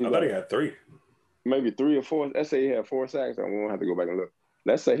thought he had 3. Maybe 3 or 4. Let's say he had 4 sacks. I won't have to go back and look.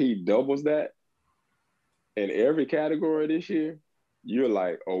 Let's say he doubles that in every category this year. You're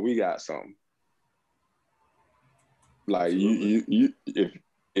like, oh, we got something. Like you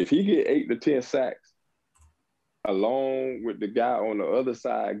if he get 8 to 10 sacks, along with the guy on the other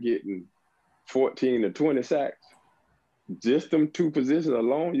side getting 14 to 20 sacks, just them 2 positions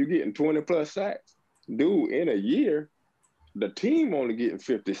alone, you're getting 20 plus sacks. Dude, in a year, the team only getting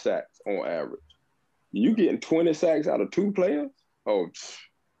 50 sacks on average. You getting 20 sacks out of 2 players? Oh,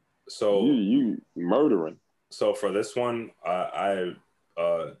 so you murdering. So for this one, I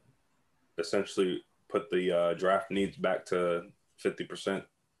essentially put the draft needs back to 50%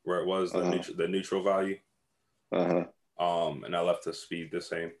 where it was the neutral value. And I left the speed the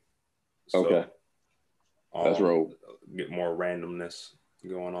same. So, okay. Let's roll. Get more randomness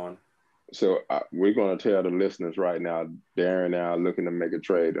going on. So we're going to tell the listeners right now, Darren and I are looking to make a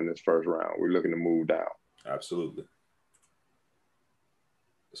trade in this first round. We're looking to move down. Absolutely.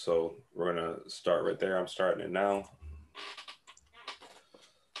 So we're going to start right there. I'm starting it now.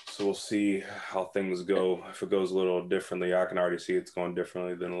 So we'll see how things go. If it goes a little differently, I can already see it's going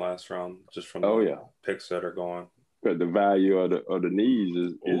differently than the last round, just from the picks that are going. But the value of the needs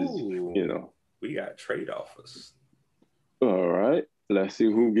is we got trade offers. All right. Let's see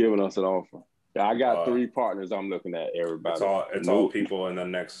who's giving us an offer. I got 3 partners I'm looking at, everybody. It's all people in the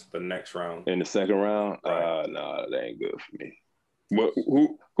next round. In the second round? Right. No, that ain't good for me. But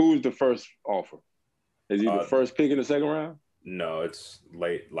who's the first offer? Is he the first pick in the second round? No, it's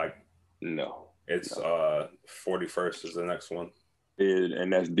late. No. It's 41st is the next one.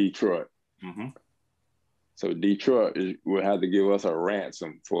 And that's Detroit. Mm-hmm. So Detroit will have to give us a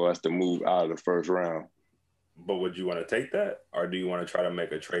ransom for us to move out of the first round. But would you want to take that, or do you want to try to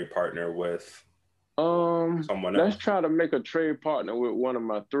make a trade partner with someone else? Let's try to make a trade partner with one of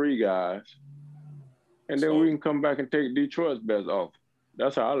my 3 guys, and then we can come back and take Detroit's best offer.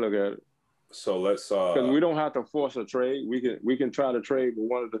 That's how I look at it. So let's because we don't have to force a trade. We can try to trade with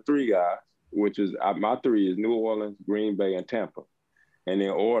one of the 3 guys, which is my 3 is New Orleans, Green Bay, and Tampa. And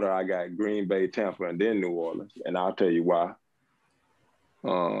in order, I got Green Bay, Tampa, and then New Orleans, and I'll tell you why.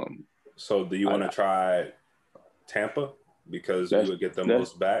 So do you want to try Tampa because you would get the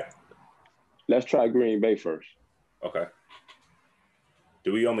most back? Let's try Green Bay first. Okay.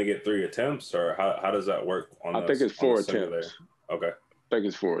 Do we only get 3 attempts, or how does that work? I think it's 4 attempts. Okay. I think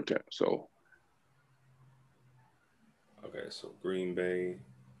it's 4 attempts. So. Okay, so Green Bay.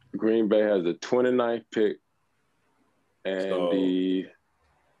 Green Bay has the 29th pick, and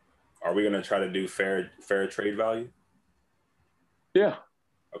Are we gonna try to do fair trade value? Yeah.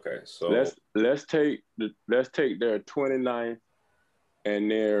 Okay, so let's take their 29th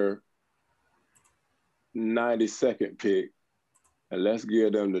and their 92nd pick, and let's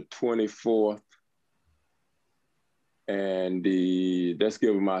give them the 24th and let's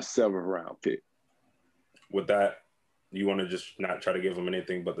give them our 7th round pick. With that, you want to just not try to give them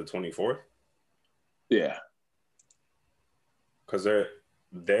anything but the 24th? Yeah. Because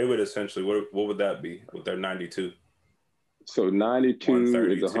they would essentially, what would that be with their 92? So 92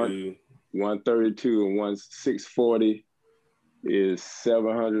 is 132 and 640 is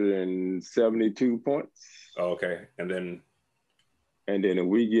 772 points. Oh, okay. And then if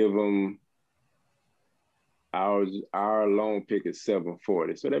we give them our loan pick is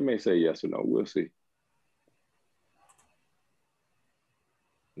 740. So that may say yes or no. We'll see.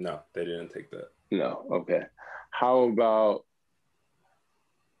 No, they didn't take that. No. Okay. How about?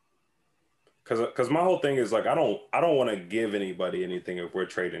 Because my whole thing is like I don't want to give anybody anything if we're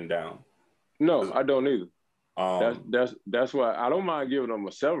trading down. No, I don't either. Um, That's why I don't mind giving them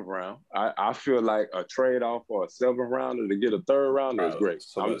a 7th round. I feel like a trade off for a 7th rounder to get a 3rd rounder is great.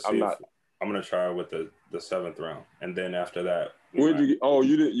 so let's see. I'm not. I'm gonna try with the 7th round, and then after that, you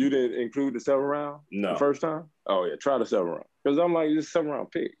didn't include the 7th round no the first time? Oh yeah, try the 7th round because I'm like this 7th round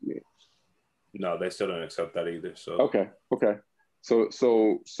pick. Yeah. No, they still don't accept that either. So okay. So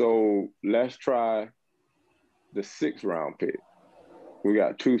let's try the 6th round pick. We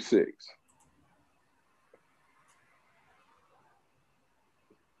got 2 6.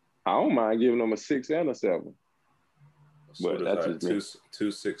 I don't mind giving them a 6 and a 7. So But that's just me.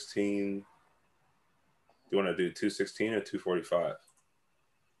 216. You want to do 216 or 245?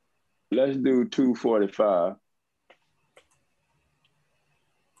 Let's do 245.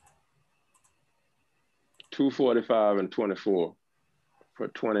 245 and 24 for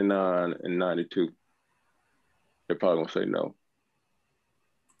 29 and 92. They're probably gonna say no.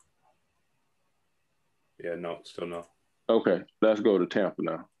 Yeah, no, still no. Okay, let's go to Tampa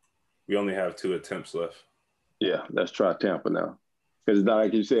now. We only have 2 attempts left. Yeah, let's try Tampa now. Because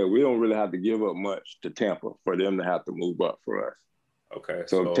like you said, we don't really have to give up much to Tampa for them to have to move up for us. Okay,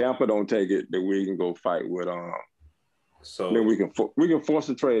 so if Tampa don't take it, then we can go fight with So then we can force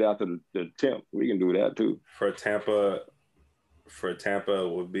a trade after the temp. We can do that too. For Tampa,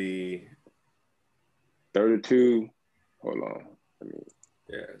 it would be 32. Hold on.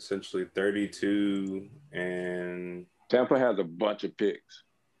 Yeah, essentially 32, and Tampa has a bunch of picks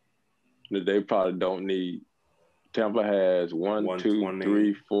that they probably don't need. Tampa has 1, 2,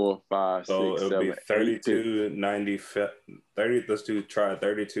 3, 4, 5, so 6, it'll 7, be 32, 90, 30. Let's try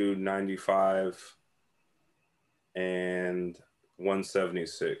 32, 95, and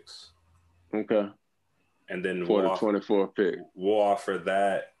 176. Okay. And then for the 24 pick, we'll offer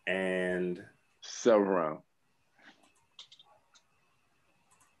that and 7th round.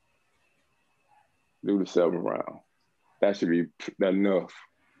 Do the 7th round. That should be enough.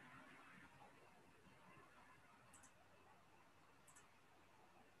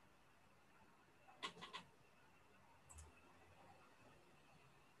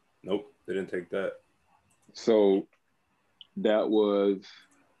 Nope, they didn't take that. So that was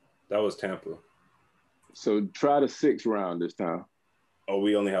Tampa. So try the 6th round this time. Oh,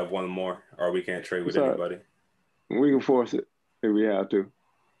 we only have one more, or we can't trade with anybody. We can force it if we have to.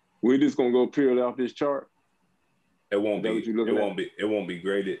 We're just gonna go purely off this chart. It won't be. It won't be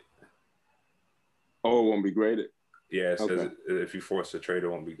graded. Oh, it won't be graded. Yeah, it says if you force a trade, it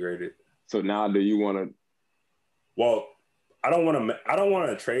won't be graded. So now, do you want to? Well, I don't want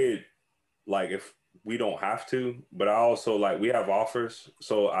to trade like if we don't have to, but I also like we have offers,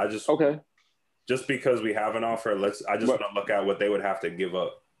 so I just just because we have an offer, I just want to look at what they would have to give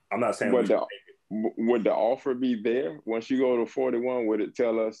up. I'm not saying would the offer be there once you go to 41? Would it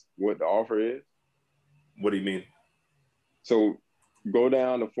tell us what the offer is? What do you mean? So go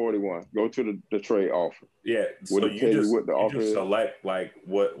down to 41. Go to the trade offer. Yeah. Would it tell you what the offer is? Select like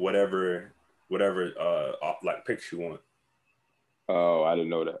whatever like picks you want. Oh, I didn't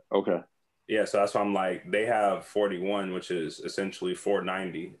know that. Okay. Yeah, so that's why I'm like, they have 41, which is essentially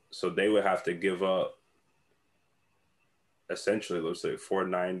 490. So they would have to give up essentially, let's say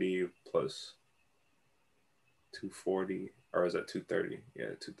 490 plus 240, or is that 230?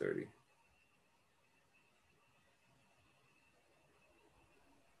 Yeah, 230.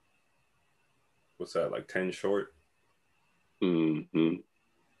 What's that, like 10 short? Mm-hmm.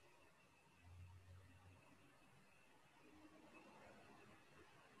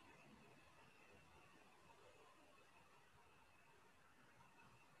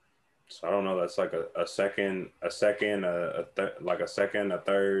 So I don't know. That's like a second, a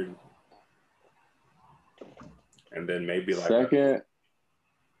third, and then maybe like second.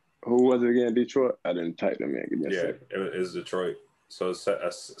 Who was it again? Detroit. I didn't type them in. Give me a second. It is Detroit. So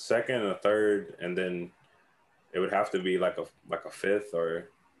a second, a third, and then it would have to be like a fifth or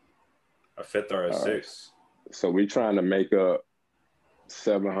a sixth. So we trying to make up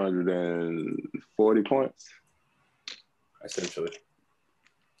 740 points, essentially.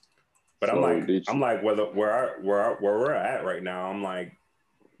 But so I'm like where we're at right now. I'm like,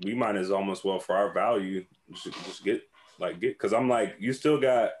 we might as almost well for our value just get because I'm like, you still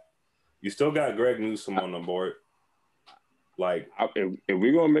got Greg Newsome on the board. Like if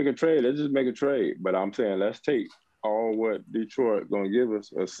we're gonna make a trade, let's just make a trade. But I'm saying let's take all what Detroit gonna give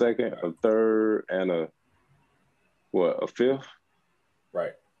us: a second, a third, and a fifth.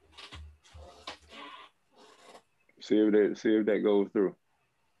 Right. See if that goes through.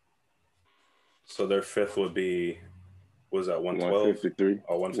 So their fifth would be, what is that, 112? 153.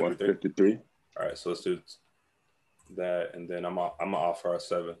 Oh, 153? 153. All right, so let's do that, and then I'm gonna offer our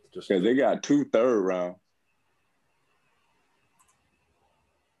seventh. Just because they got 2 third rounds.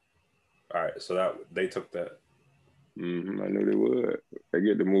 All right, so that they took that. I knew they would. They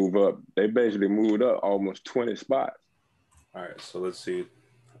get to move up. They basically moved up almost 20 spots. All right, so let's see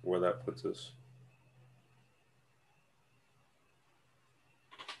where that puts us.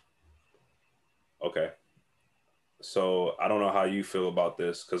 Okay. So I don't know how you feel about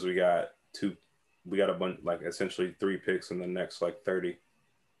this because we got a bunch, like essentially 3 picks in the next like 30.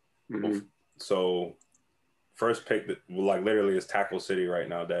 So first pick that like literally is tackle city right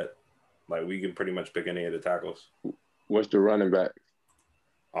now. That like we can pretty much pick any of the tackles. What's the running back?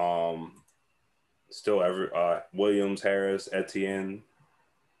 Still Williams, Harris, Etienne.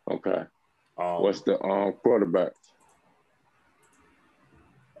 Okay. What's the quarterback?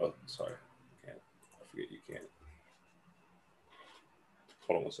 Oh, sorry. I forget you can't.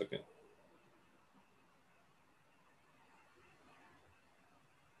 Hold on 1 second.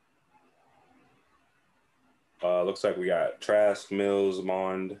 Looks like we got Trask, Mills,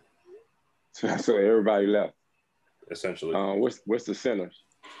 Mond. So everybody left. Essentially. What's the centers?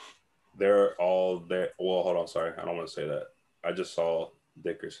 They're all there. Well, hold on. Sorry. I don't want to say that. I just saw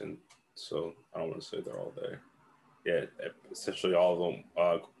Dickerson, so I don't want to say they're all there. Yeah, essentially all of them.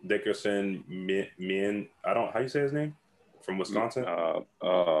 Dickerson, Min. How you say his name? From Wisconsin.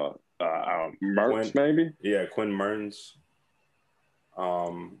 Mertz, maybe. Yeah, Quinn Mertz.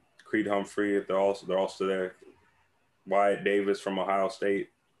 Creed Humphrey. They're all still there. Wyatt Davis from Ohio State.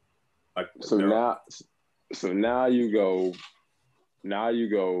 So now you go.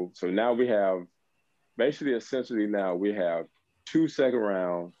 So now we have essentially now we have 2 second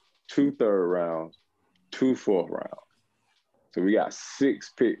rounds, 2 third rounds, 2 fourth rounds. So we got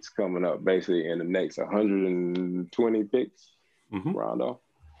 6 picks coming up basically in the next 120 picks round off.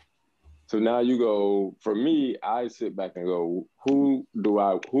 So now you go, for me, I sit back and go,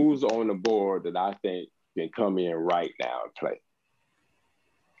 who's on the board that I think can come in right now and play?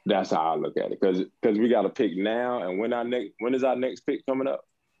 That's how I look at it. Because we got to pick now, and when is our next pick coming up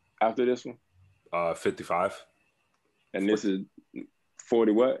after this one? 55. And this is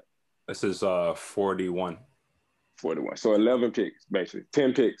 40 what? This is 41. 41. So 11 picks, basically.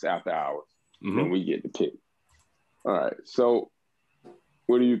 10 picks after hours. Then we get the pick. All right. So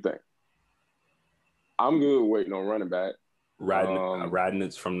what do you think? I'm good waiting on running back.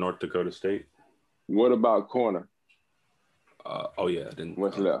 Radnitz from North Dakota State. What about corner? Oh, yeah. I didn't.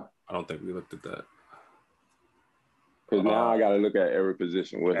 What's left? I don't think we looked at that. Because now I got to look at every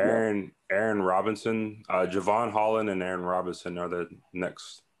position. What's Aaron Robinson, Javon Holland and Aaron Robinson are the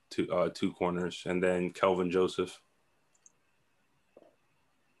next two corners. And then Kelvin Joseph.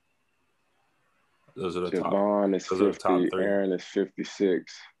 Those are the Javon is 50, Aaron is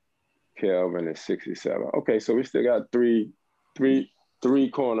 56, Kelvin is 67. Okay, so we still got three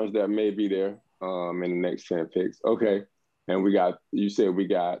corners that may be there in the next 10 picks. Okay, and you said we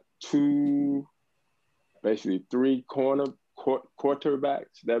got 3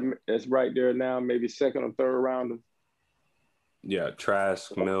 quarterbacks that's right there now, maybe second or third round. Yeah,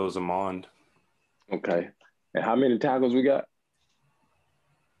 Trask, Mills, Amond. Okay, and how many tackles we got?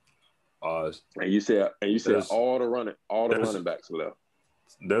 And you said all the running backs left.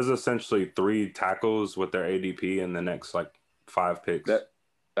 There's essentially 3 tackles with their ADP in the next 5 picks.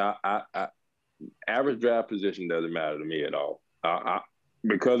 Average draft position doesn't matter to me at all.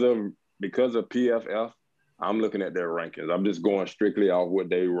 Because of PFF, I'm looking at their rankings. I'm just going strictly off what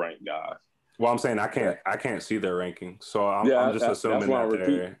they rank guys. Well, I'm saying I can't see their ranking, so I'm just assuming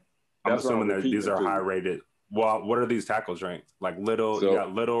that these are high rated. Well, what are these tackles ranked? Little, you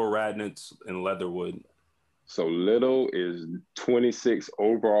got Little, Radnitz, and Leatherwood. So Little is 26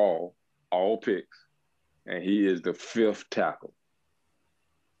 overall, all picks, and he is the 5th tackle.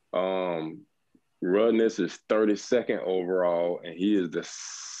 Rudnitz is 32nd overall, and he is the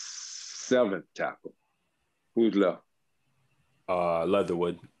 7th tackle. Who's left?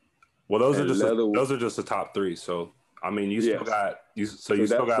 Leatherwood. Well, those are just the top 3. So I mean, you still got.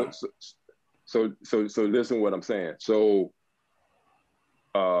 So listen to what I'm saying. So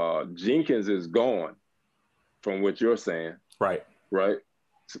Jenkins is gone from what you're saying. Right.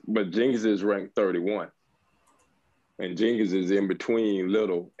 But Jenkins is ranked 31. And Jenkins is in between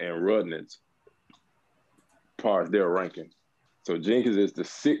Little and Rudnitz as far as their ranking. So Jenkins is the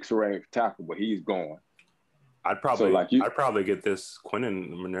 6th ranked tackle, but he's gone. I'd probably get this Quinnen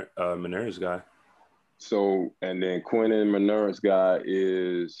Manura's guy. So, and then Quinnen Manura's guy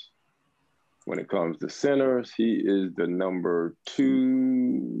is, when it comes to centers, he is the number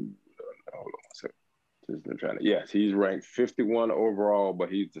 2. hold on a second. Just been trying to. Yes, he's ranked 51 overall, but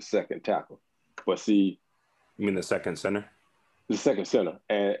he's the second tackle. But see, you mean the second center? The second center,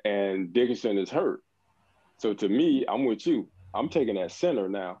 and Dickerson is hurt. So to me, I'm with you. I'm taking that center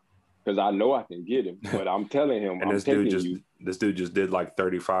now because I know I can get him. But I'm telling him, and I'm taking you. This dude just did like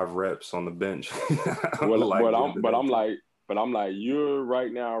 35 reps on the bench. But I'm like, you're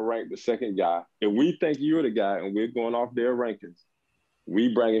right now ranked the second guy. If we think you're the guy and we're going off their rankings,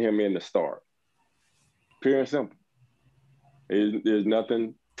 we bringing him in to start. Pure and simple. There's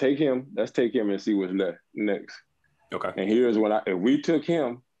nothing. Take him. Let's take him and see what's next. Okay. And here's when if we took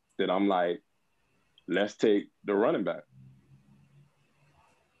him, then I'm like, let's take the running back.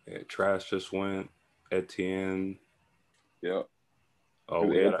 Yeah, Trash just went. Etienne. Yep. Oh,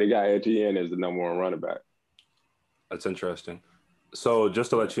 they got Etienne as the number one running back. That's interesting. So just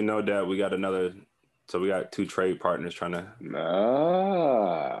to let you know, Dad, we got another. So we got two trade partners trying to.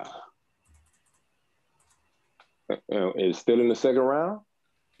 It's still in the second round?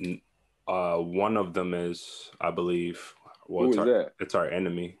 One of them is, I believe. Well, Who is that? It's our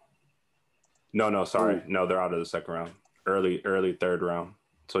enemy. No, sorry. Ooh. No, they're out of the second round. Early third round.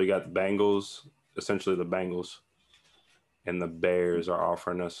 So you got the Bengals, essentially the Bengals, and the Bears are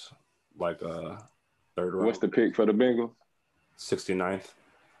offering us like a third round. What's the pick for the Bengals? 69th.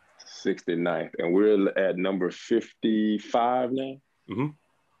 69th. And we're at number 55 now? Mm-hmm.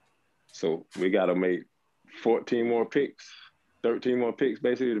 So we got to make 14 more picks, 13 more picks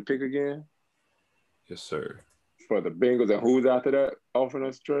basically to pick again? Yes, sir. For the Bengals. And who's after that offering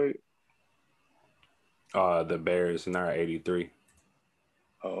us trade? The Bears, and they're at 83.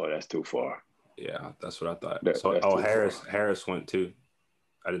 Oh, that's too far. Yeah, that's what I thought. Harris went too.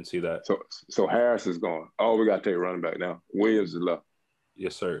 I didn't see that. So Harris is gone. Oh, we got to take running back now. Williams is left.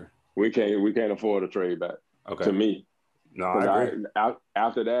 Yes, sir. We can't afford a trade back. Okay. To me. No, I agree.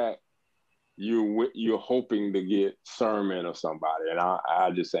 After that, you're hoping to get Sermon or somebody, and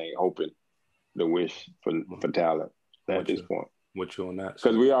I just ain't hoping to wish for talent at this point. What you on that?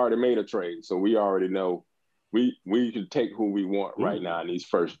 Because we already made a trade, so we already know we can take who we want right now in these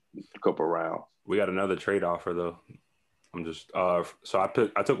first couple rounds. We got another trade offer though. I'm just so I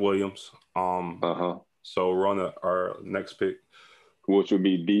took Williams. So we're on our next pick, which would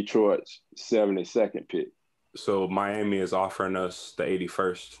be Detroit's 72nd pick. So Miami is offering us the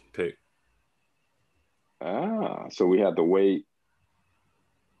 81st pick. So we have to wait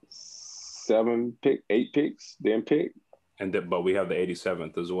 8 picks, then pick. But we have the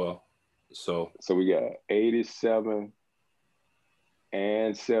 87th as well. So we got 87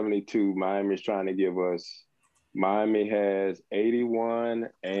 and 72. Miami's trying to give us. Miami has 81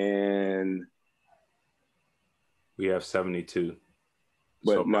 and we have 72.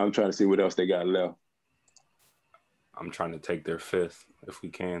 But now I'm trying to see what else they got left. I'm trying to take their 5th if we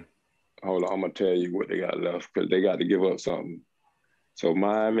can. Hold on, I'm gonna tell you what they got left because they got to give up something. So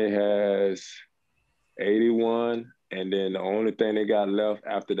Miami has 81, and then the only thing they got left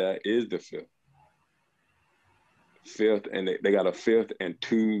after that is the 5th. 5th, and they got a 5th and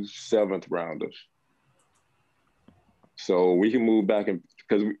 2 7th rounders. So we can move back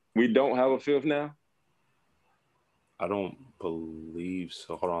because we don't have a 5th now. I don't believe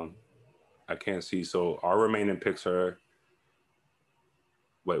so. Hold on, I can't see. So our remaining picks are.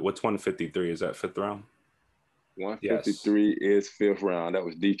 Wait, what's 153? Is that 5th round? 153 is 5th round. That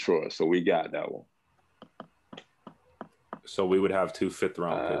was Detroit, so we got that one. So we would have 2 5th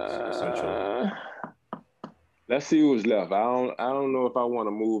round picks essentially. Let's see who's left. I don't know if I want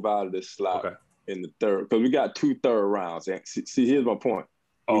to move out of this slot in the third because we got 2 third rounds. And see, here's my point.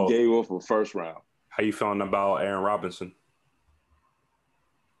 We gave up a first round. How you feeling about Aaron Robinson?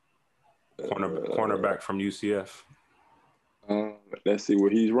 Cornerback from UCF. Let's see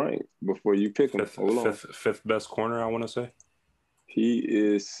where he's ranked before you pick him. Fifth best corner, I want to say. He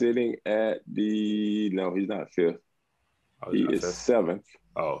is sitting at no, he's not 5th. He is 7th.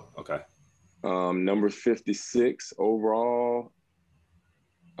 Oh, okay. Number 56 overall.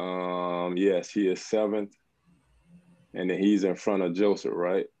 Yes, he is 7th. And then he's in front of Joseph,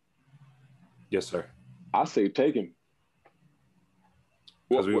 right? Yes, sir. I say take him.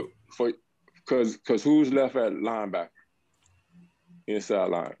 Because who's left at linebacker? Inside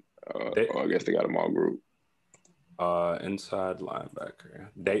line. I guess they got them all grouped. Inside linebacker.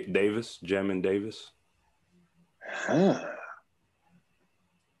 Davis, Jamin Davis.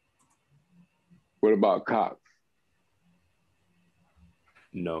 What about Cox?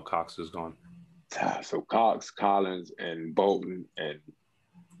 No, Cox is gone. So Cox, Collins, and Bolton, and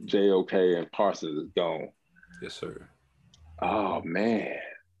JOK and Parsons is gone. Yes, sir. Oh, man.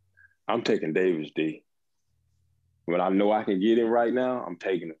 I'm taking Davis, D. When I know I can get him right now, I'm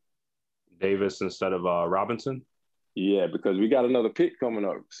taking him. Davis instead of Robinson? Yeah, because we got another pick coming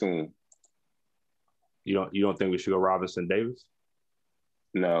up soon. You don't think we should go Robinson Davis?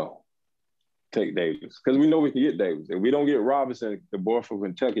 No, take Davis because we know we can get Davis. If we don't get Robinson, the boy from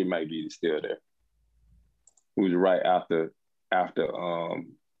Kentucky might be still there, who's right after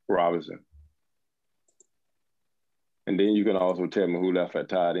Robinson. And then you can also tell me who left at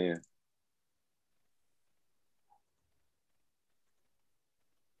tight end.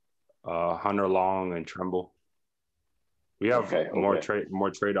 Hunter Long and Tremble. We have more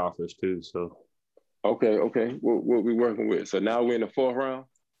trade offers too. So okay. What we working with? So now we're in the 4th round.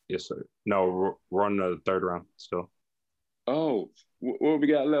 Yes, sir. No, we're on the 3rd round still. Oh, what we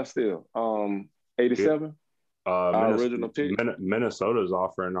got left still? 87. Our original pick. Minnesota's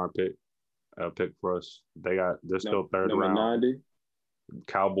offering our pick for us. They're still 3rd round. 90.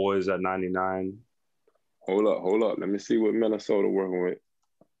 Cowboys at 99. Hold up. Let me see what Minnesota working with.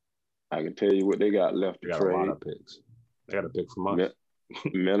 I can tell you what they got left to trade. They got a lot of picks. They got a pick from us.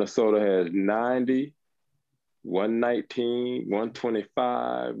 Minnesota has 90, 119,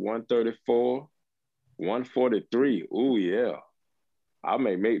 125, 134, 143. Ooh, yeah. I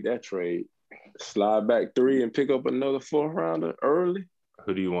may make that trade. Slide back 3 and pick up another 4th rounder early.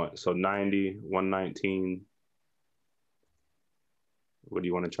 Who do you want? So 90, 119. What do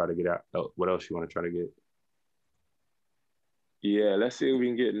you want to try to get at? What else you want to try to get? Yeah, let's see if we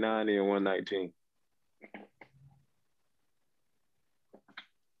can get 90 and 119.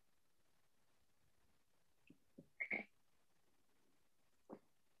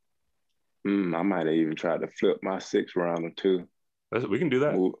 I might have even tried to flip my 6th rounder too. We can do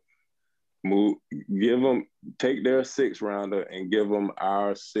that. Take their 6th rounder and give them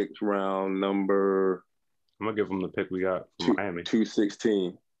our 6th round number. I'm gonna give them the pick we got from Miami.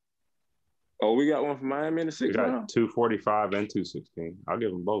 216. Oh, we got one from Miami in the 6th round? 245 and 216. I'll give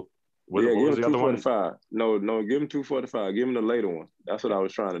them both. What was the other one? No, give them 245. Give them the later one. That's what I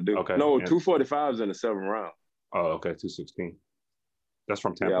was trying to do. Okay. No, 245 is in the 7th round. Oh, okay, 216. That's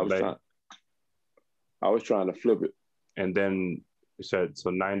from Tampa Bay. I was trying to flip it. And then you said,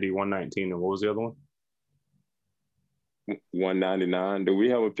 90, 119, and what was the other one? 199. Do we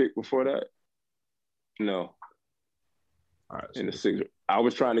have a pick before that? No. All right. In the 6th. I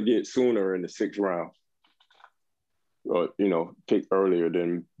was trying to get sooner in the 6th round. Or, pick earlier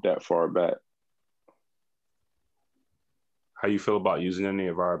than that far back. How you feel about using any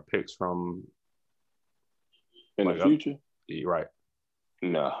of our picks from in the future? Right.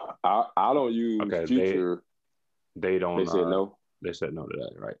 No, I don't use future. They don't. They said no. They said no to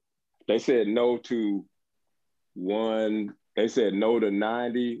that, right? They said no to one. They said no to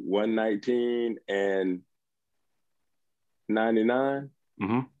 90, 119, and 99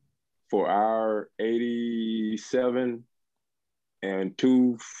 for our 87 and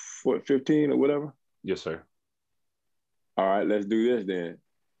 215 or whatever. Yes, sir. All right, let's do this then.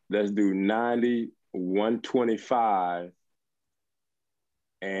 Let's do 90, 125.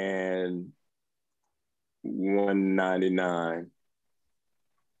 And 199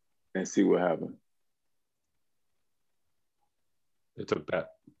 and see what happens. They took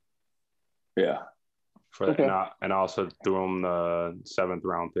that. Yeah. And I also threw them the 7th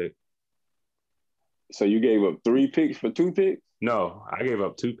round pick. So you gave up 3 picks for 2 picks? No, I gave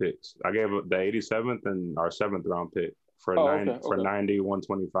up 2 picks. I gave up the 87th and our 7th round pick for 90,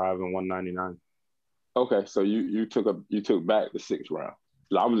 125, and 199. Okay, so you took back the 6th round.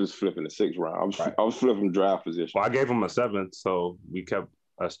 I was just flipping the 6th round. I was flipping draft position. Well, I gave him a 7th, so we kept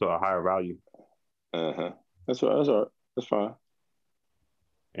still a higher value. That's right. That's fine.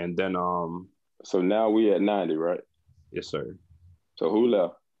 And then so now we at 90, right? Yes, sir. So who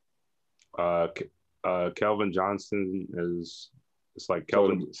left? Kelvin Johnson is. It's like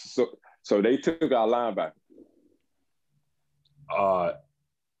Kelvin. So they took our linebacker.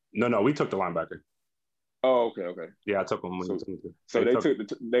 No, we took the linebacker. Oh, okay. Yeah, I took them. So they took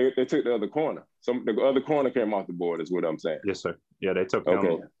the other corner. The other corner came off the board, is what I'm saying. Yes, sir. Yeah, they took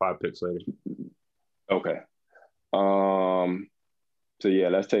him 5 picks later. Okay. So yeah,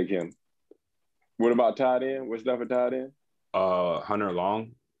 let's take him. What about tight end? What's left for tight end? Hunter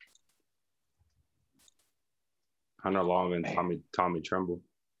Long and Tommy Tremble.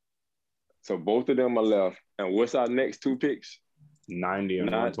 So both of them are left. And what's our next 2 picks? 90 and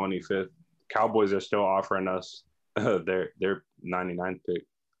 125th. Cowboys are still offering us their 99th pick.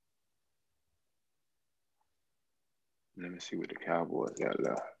 Let me see what the Cowboys got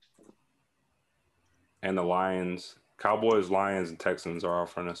left. And the Lions, Cowboys, Lions, and Texans are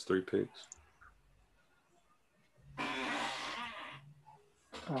offering us 3 picks.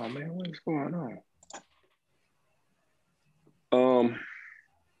 Oh man, what is going on?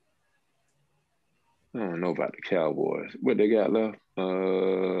 don't know about the Cowboys. What they got left?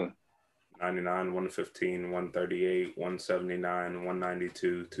 99, 115, 138, 179,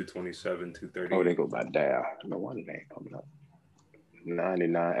 192, 227, 238. Oh, they go by Dow. No wonder they ain't coming up.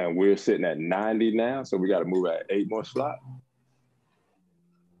 99, and we're sitting at 90 now, so we got to move at 8 more slots.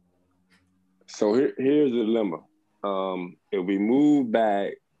 So here's the dilemma. If we move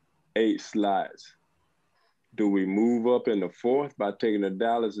back 8 slots, do we move up in the 4th by taking the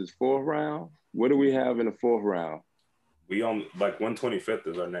Dallas's 4th round? What do we have in the 4th round? We on like 125th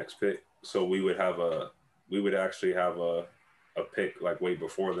is our next pick, so we would actually have a pick like way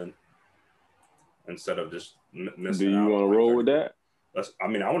before then, instead of just missing out. Do you want to roll with that? I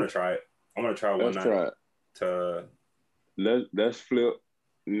want to try it. I'm gonna try one night. Let's flip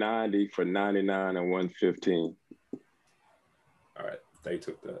 90 for 99 and 115. All right, they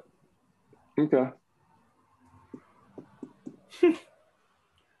took that. Okay.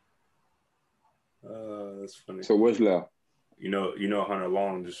 That's funny. So what's left? You know, Hunter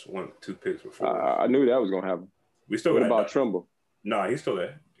Long just went 2 picks before. I knew that was gonna happen. We still. What about Trimble? No, he's still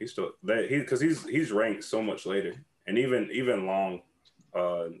there. He's still there. Because he's ranked so much later, and even Long.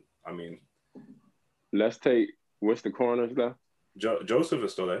 Let's take. What's the corners left? Joseph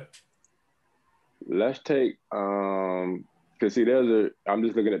is still there. Let's take. Because see, I'm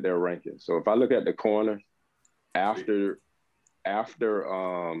just looking at their rankings. So if I look at the corners after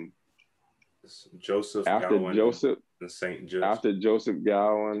Joseph and St. Just. After Joseph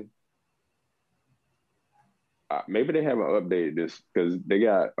Gowan, maybe they haven't updated this because they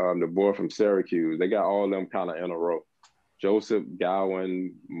got the boy from Syracuse. They got all of them kind of in a row. Joseph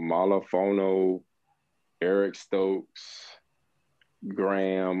Gowan, Malafono, Eric Stokes,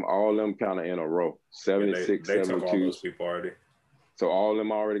 Graham, all of them kind of in a row. 76, they 72. took all those people already. So all of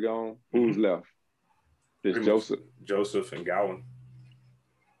them already gone? Who's left? Just Joseph and Gowan.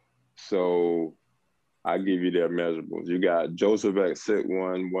 So I give you their measurables. You got Joseph at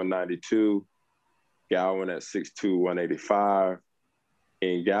 6'1", 192, Gowan at 6'2", 185.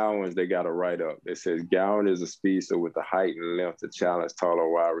 In Gowan's, they got a write-up. It says Gowan is a speedster with the height and length to challenge taller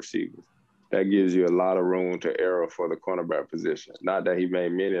wide receivers. That gives you a lot of room to error for the cornerback position. Not that he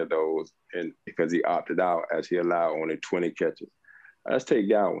made many of those, and because he opted out as he allowed only 20 catches. Let's take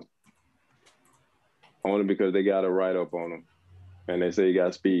Gowan. Only because they got a write-up on him. And they say he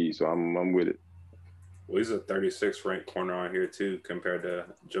got speed, so I'm with it. Well, he's a 36th ranked corner on here too, compared to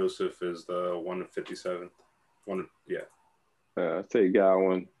Joseph is the 157th. Let's take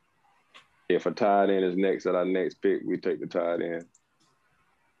Gowan. If a tight end is next at our next pick, we take the tight end.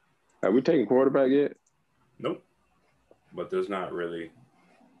 Have we taken quarterback yet? Nope. But there's not really.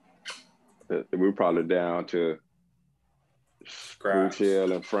 We're probably down to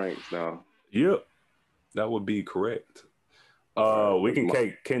Buchel and Franks now. Yep. That would be correct. We can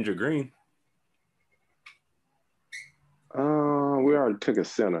take Kendrick Green. We already took a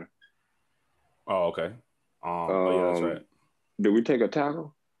center. Oh, okay. Yeah, that's right. Did we take a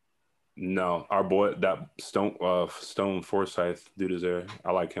tackle? No, our boy, that Stone Forsythe dude is there.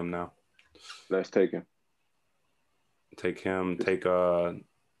 I like him now. Let's take him. Take him. Take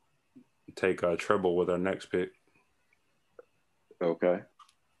Treble with our next pick. Okay.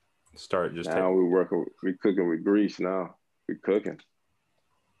 Start just now we cooking with grease now. We cooking.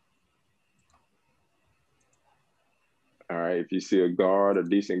 All right. If you see a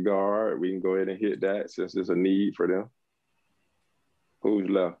decent guard, we can go ahead and hit that since there's a need for them. Who's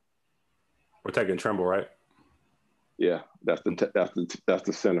left? We're taking Trimble, right? Yeah, that's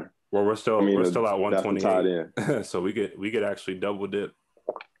the center. Well, we're still at 128, so we could actually double dip.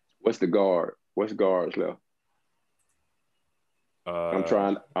 What's the guard? What's guards left? I'm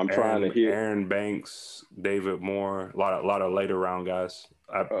trying to hit Aaron Banks, David Moore, a lot of later round guys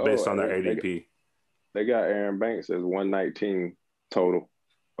based on their ADP. They got Aaron Banks as 119 total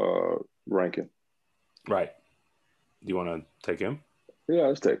ranking. Right. Do you want to take him? Yeah,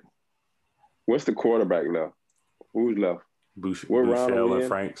 let's take him. What's the quarterback left? Who's left? Buchel and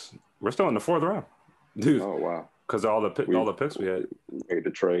Franks. We're still in the 4th round, dude. Oh wow! Because all the picks we had. Made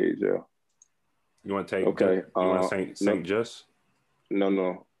the trades, yeah. You want to take? Okay. You want to St. Just?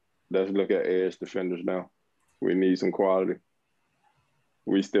 No. Let's look at edge defenders now. We need some quality.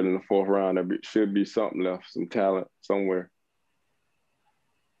 We still in the 4th round. There should be something left, some talent somewhere.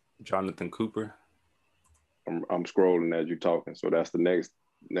 Jonathan Cooper. I'm scrolling as you're talking, so that's the next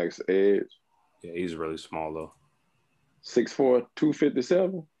edge. Yeah, he's really small though. 6'4",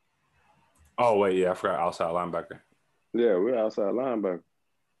 257. Oh wait, yeah, I forgot outside linebacker. Yeah, we're outside linebacker.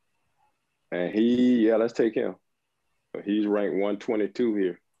 And let's take him. He's ranked 122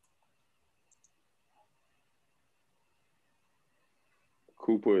 here.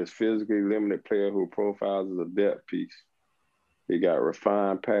 Cooper is physically limited player who profiles as a depth piece. He got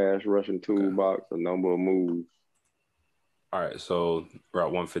refined pass rushing toolbox, a number of moves. All right, so we're at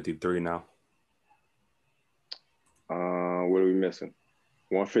 153 now. What are we missing?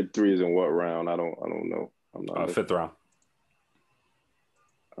 153 is in what round? I don't know. I'm not fifth round.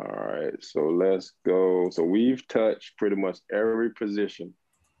 All right, so let's go. So we've touched pretty much every position.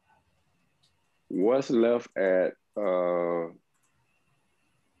 What's left at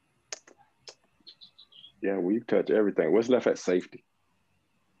yeah, we've touched everything. What's left at safety?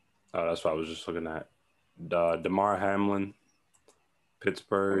 That's what I was just looking at. DeMar Hamlin,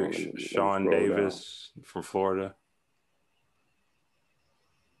 Pittsburgh. Let me Sean Davis from Florida.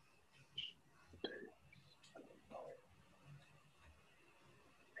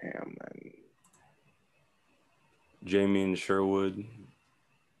 Hamlin. Jamie Sherwood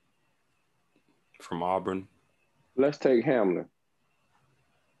from Auburn. Let's take Hamlin.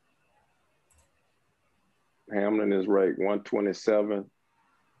 Hamlin is ranked 127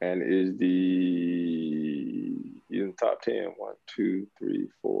 and is he's in top 10. 1, 2, 3,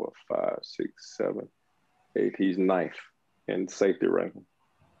 4, 5, 6, 7, 8. He's ninth in safety ranking.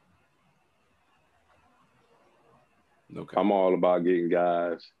 Okay. I'm all about getting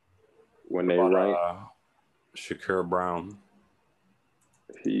guys when they rank. Shakur Brown.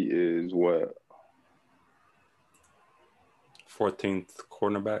 He is what? 14th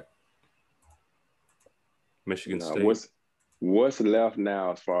cornerback. Michigan State. What's left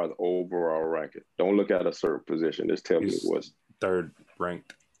now as far as overall ranking? Don't look at a certain position. Just tell me what's third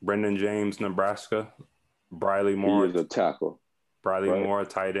ranked. Brendan James, Nebraska. Briley Moore. He is a tackle. Briley Moore,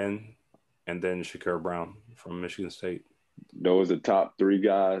 tight end, and then Shakur Brown from Michigan State. Those are the top 3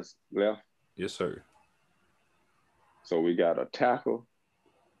 guys left? Yes, sir. So we got a tackle,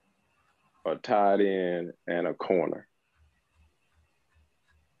 a tight end, and a corner.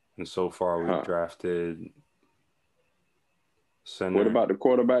 And so far we've drafted center. What about the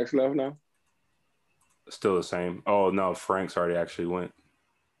quarterbacks left now? Still the same. Oh, no, Frank's already actually went.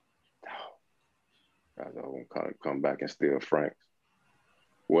 I won't come back and steal Frank's.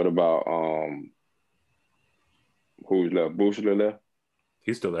 What about who's left? Bushler left?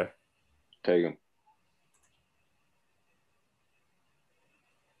 He's still there. Take him.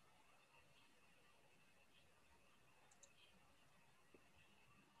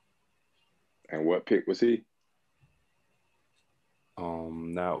 And what pick was he?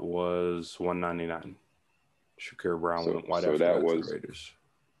 That was 199. Shakur Brown went wide after that to was the Raiders.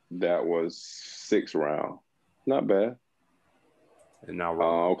 That was 6th round. Not bad. And now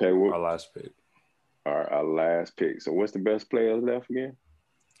we're our last pick. All right, our last pick. So what's the best players left again?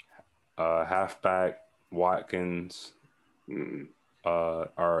 Halfback Watkins.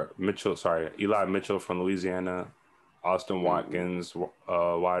 Eli Mitchell from Louisiana. Austin Watkins,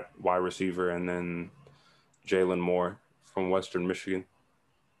 wide receiver, and then Jalen Moore from Western Michigan.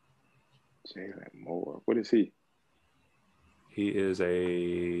 Jalen Moore. What is he? He is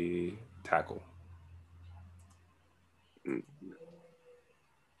a tackle.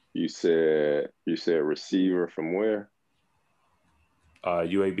 You said receiver from where?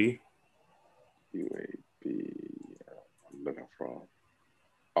 UAB. UAB. I'm looking from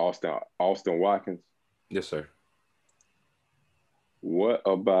Austin Watkins. Yes, sir. What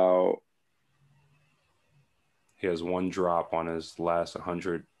about? He has 1 drop on his last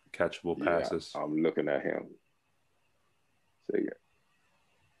 100 catchable passes. I'm looking at him.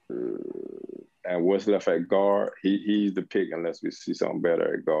 And what's left at guard? He's the pick unless we see something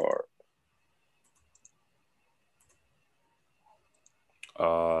better at guard.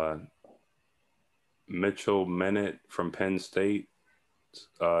 Mitchell Mennett from Penn State.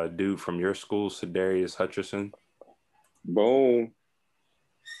 Dude from your school, Sedarius Hutcherson. Boom.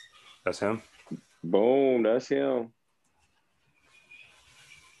 That's him? Boom, that's him.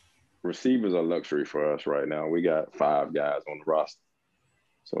 Receivers are luxury for us right now. We got 5 guys on the roster.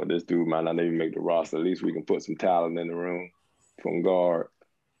 So this dude might not even make the roster. At least we can put some talent in the room from guard.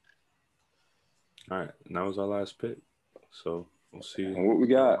 All right, and that was our last pick. So we'll see. And what we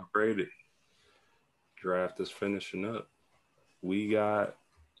got? Graded. Draft is finishing up. We got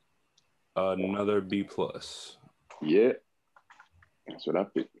another B+. Yeah, that's what I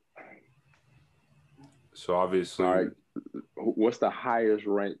picked. So obviously, all right. What's the highest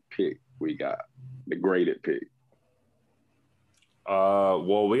ranked pick we got? The graded pick.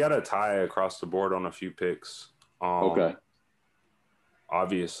 Well, we got a tie across the board on a few picks. Okay.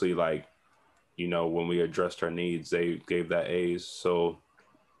 Obviously, when we addressed our needs, they gave that A's. So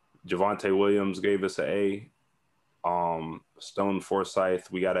Javonte Williams gave us an A. Stone Forsythe,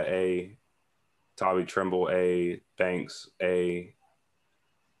 we got an A. Tommy Tremble, A. Banks, A.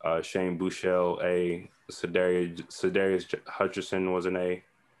 Shane Buechele, A. Sedarius Hutcherson was an A.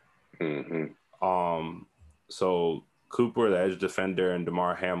 Mm-hmm. So Cooper, the edge defender, and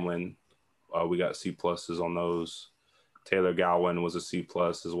DeMar Hamlin, we got C pluses on those. Taylor Gowan was a C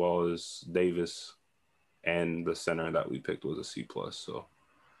plus, as well as Davis, and the center that we picked was a C plus. So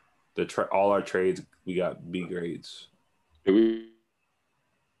all our trades, we got B grades.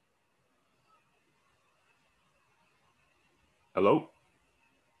 Hello?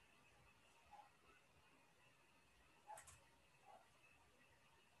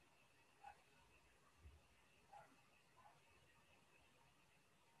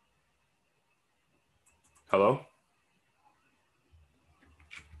 Hello?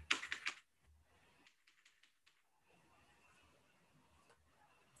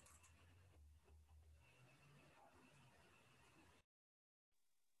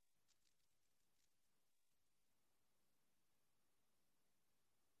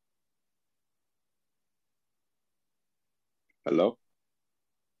 Hello?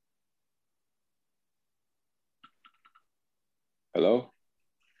 Hello?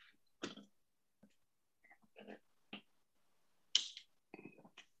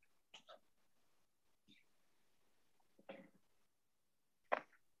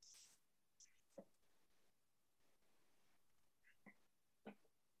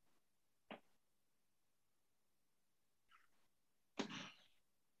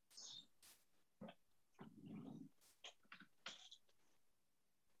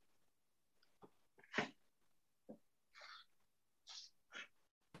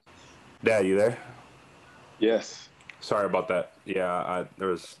 Dad, you there? Yes. Sorry about that. Yeah,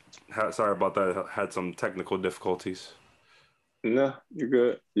 sorry about that. I had some technical difficulties. No, you're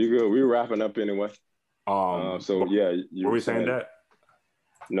good. You're good. We were wrapping up anyway. So yeah, you were were we saying that?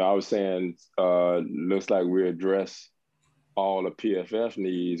 No, I was saying looks like we address all the PFF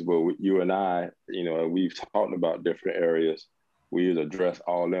needs, but you and I, we've talked about different areas. We address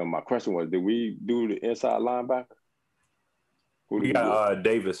all of them. My question was, did we do the inside linebacker? We got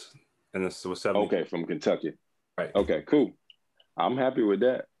Davis, and this was 70. Okay, from Kentucky. Right. Okay, cool. I'm happy with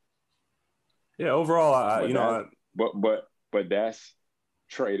that. Yeah, overall, but that's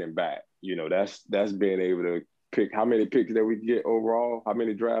trading back. That's being able to pick how many picks that we get overall. How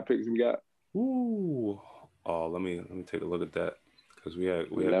many draft picks we got? Ooh. Oh, let me take a look at that, because we had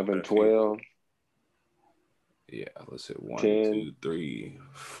 11, 12. Yeah, let's hit 1, 10. 2, 3,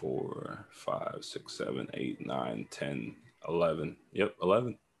 4, 5, 6, 7, 8, 9, 10, 11. Yep,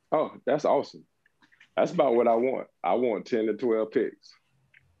 11. Oh, that's awesome. That's about what I want. I want 10 to 12 picks.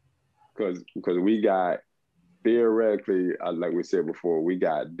 Because we got, theoretically, like we said before, we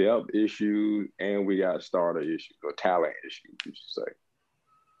got depth issues and we got starter issues, or talent issues, you should say.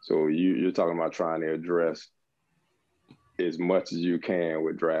 So you're talking about trying to address as much as you can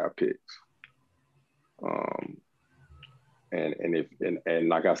with draft picks. And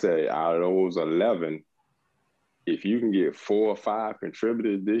like I said, out of those 11, if you can get 4 or 5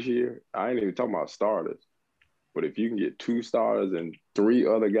 contributors this year, I ain't even talking about starters, but if you can get 2 starters and 3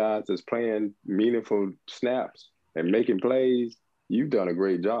 other guys that's playing meaningful snaps and making plays, you've done a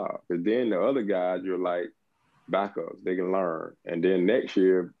great job. Because then the other guys, you're like backups, they can learn. And then next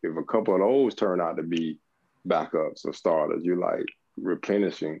year, if a couple of those turn out to be backups or starters, you're like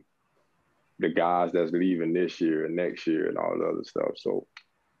replenishing the guys that's leaving this year and next year and all the other stuff. So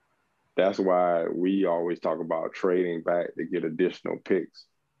that's why we always talk about trading back to get additional picks,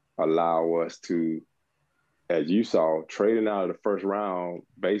 allow us to, as you saw, trading out of the first round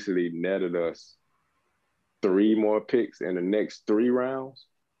basically netted us 3 more picks in the next 3 rounds.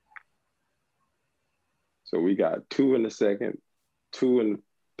 So we got 2 in the second, 2 in the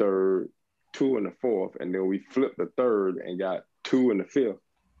third, 2 in the fourth, and then we flipped the third and got 2 in the fifth.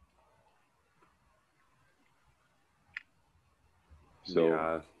 So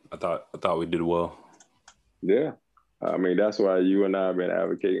yeah, I thought we did well. Yeah. I mean, that's why you and I have been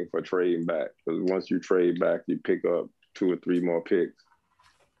advocating for trading back. Because once you trade back, you pick up 2 or 3 more picks,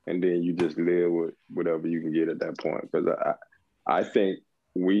 and then you just live with whatever you can get at that point. Because I think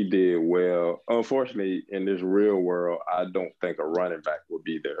we did well. Unfortunately, in this real world, I don't think a running back will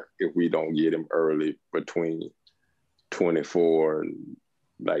be there if we don't get him early between 24 and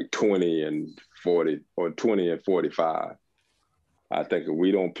like 20 and 40 or 20 and 45. I think if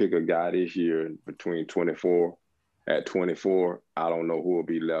we don't pick a guy this year between 24, at 24, I don't know who will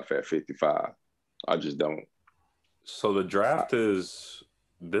be left at 55. I just don't. So the draft is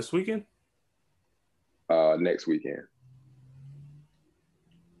this weekend? Next weekend.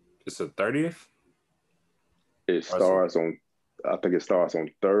 It's the 30th? It starts on, I think it starts on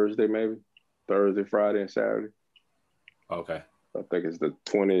Thursday, maybe. Thursday, Friday, and Saturday. Okay. I think it's the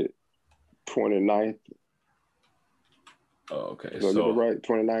 29th. Oh, okay. Did I get it right?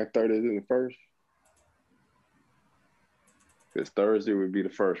 29th, 30th in the first? Because Thursday would be the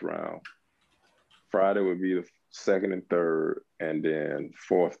first round. Friday would be the second and third, and then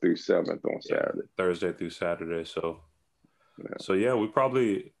 4th through 7th on Saturday. Thursday through Saturday. So yeah, we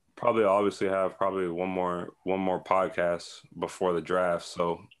probably obviously have probably one more podcast before the draft.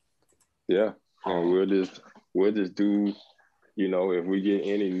 So yeah, and we'll just do, you know, if we get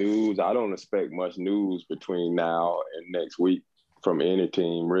any news. I don't expect much news between now and next week from any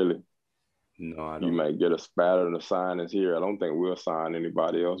team, really. No, I don't. You may get a spatter of the signings here. I don't think we'll sign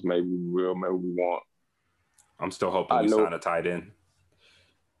anybody else. Maybe we will. Maybe we won't. I'm still hoping we sign a tight end.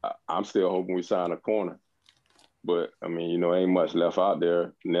 I'm still hoping we sign a corner. But, I mean, you know, ain't much left out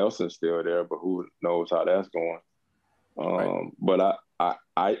there. Nelson's still there, but who knows how that's going. Right. But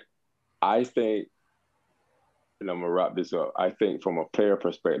I think, and I'm going to wrap this up, I think from a player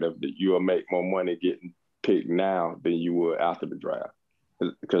perspective that you'll make more money getting picked now than you would after the draft.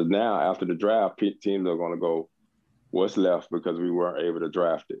 Because now, after the draft, teams are going to go, what's left because we weren't able to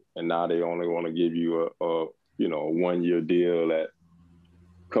draft it. And now they only want to give you a 1-year deal at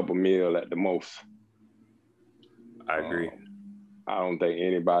a couple mil at the most. I agree. I don't think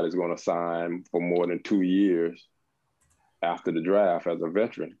anybody's going to sign for more than 2 years after the draft as a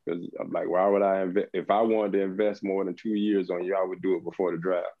veteran. Because I'm like, why would I invest? If I wanted to invest more than 2 years on you, I would do it before the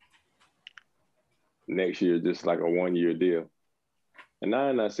draft. Next year, just like a 1-year deal. And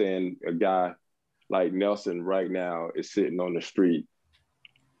I'm not saying a guy like Nelson right now is sitting on the street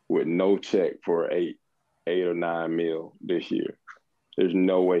with no check for eight or 9 mil this year. There's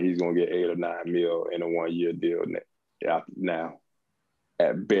no way he's going to get 8 or 9 mil in a 1-year deal now.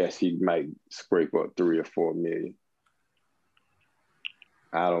 At best, he might scrape up 3 or 4 million.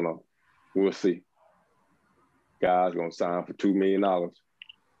 I don't know. We'll see. Guy's going to sign for $2 million.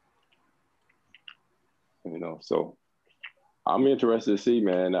 You know, so I'm interested to see,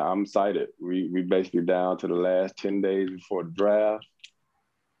 man. I'm excited. We basically down to the last 10 days before the draft.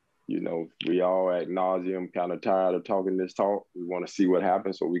 You know, we all ad nauseum kind of tired of talking this talk. We want to see what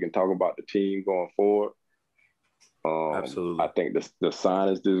happens so we can talk about the team going forward. Absolutely. I think the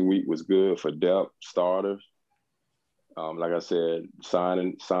signings this week was good for depth starters. Like I said,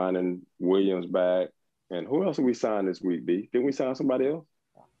 signing Williams back. And who else did we sign this week, D? Didn't we sign somebody else?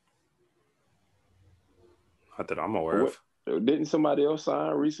 Not that I'm aware of. Didn't somebody else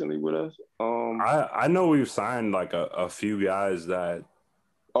sign recently with us? I know we've signed like a few guys that.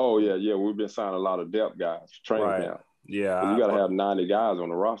 Oh yeah, we've been signing a lot of depth guys, training camp. Yeah, you got to have 90 guys on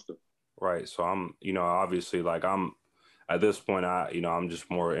the roster. Right. So I'm, obviously, like I'm at this point, I'm just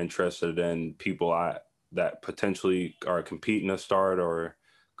more interested in people that potentially are competing to start or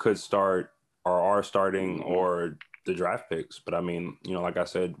could start or are starting or the draft picks. But I mean, like I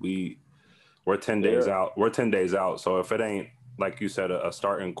said, we're 10 days out. We're 10 days out. So if it ain't, like you said, a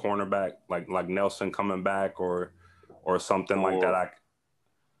starting cornerback, like Nelson coming back or something like that,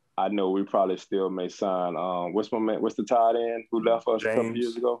 I know we probably still may sign. What's the tight end who left us a couple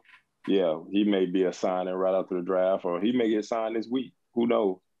years ago? Yeah, he may be a signing right after the draft, or he may get signed this week. Who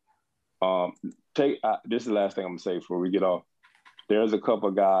knows? This is the last thing I'm gonna say before we get off. There's a couple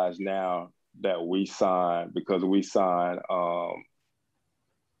of guys now that we signed because we signed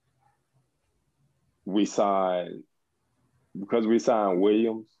Williams.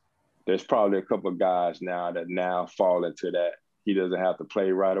 There's probably a couple of guys now that fall into that. He doesn't have to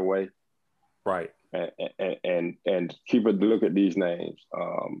play right away. Right. And keep a look at these names.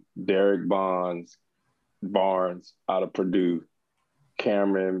 Derek Barnes out of Purdue.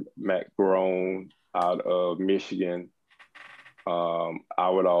 Cameron McGrone out of Michigan. I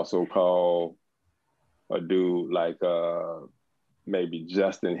would also call a dude like maybe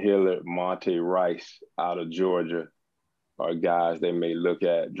Justin Hillard, Monte Rice out of Georgia. Are guys they may look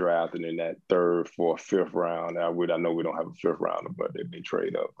at drafting in that 3rd, 4th, 5th round. I know we don't have a 5th rounder, but they may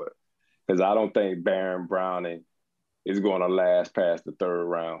trade up. But because I don't think Baron Browning is going to last past the 3rd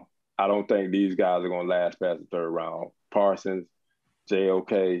round. I don't think these guys are going to last past the 3rd round. Parsons,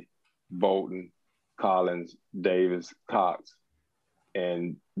 JOK, Bolton, Collins, Davis, Cox,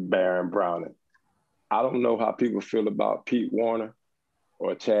 and Baron Browning. I don't know how people feel about Pete Warner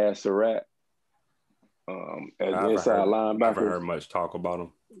or Chad Surratt. As inside linebackers, I haven't heard much talk about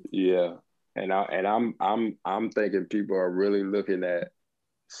them. Yeah, and I'm thinking people are really looking at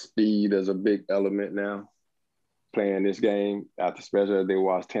speed as a big element now, playing this game. Especially as they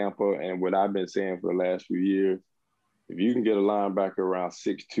watch Tampa, and what I've been saying for the last few years, if you can get a linebacker around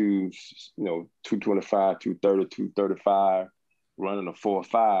 6'2", 225, 230, 235, running a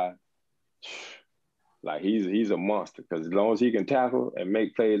 4.5, Like he's a monster because as long as he can tackle and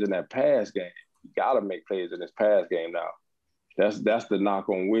make plays in that pass game, you gotta make plays in this pass game now. That's the knock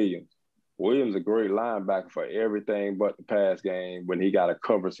on Williams. Williams a great linebacker for everything but the pass game when he gotta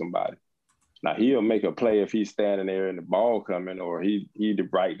cover somebody. Now he'll make a play if he's standing there and the ball coming, or he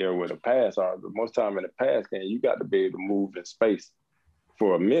right there with a pass. But most time in the pass game, you got to be able to move in space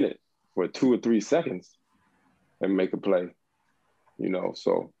for a minute, for 2 or 3 seconds, and make a play.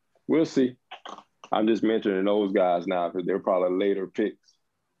 So we'll see. I'm just mentioning those guys now because they're probably later picks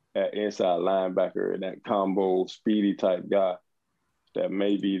at inside linebacker and that combo speedy type guy that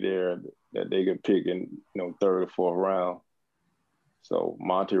may be there that they could pick in 3rd or 4th round. So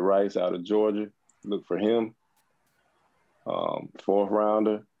Monty Rice out of Georgia, look for him. 4th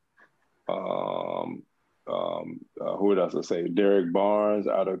rounder. Who else I say? Derek Barnes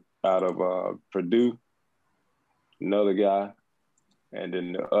out of Purdue, another guy. And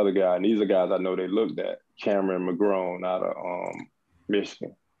then the other guy, and these are guys I know they looked at, Cameron McGrone out of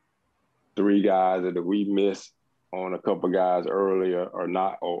Michigan. 3 guys that we missed on a couple guys earlier or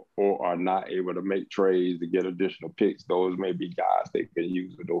are not able to make trades to get additional picks. Those may be guys they can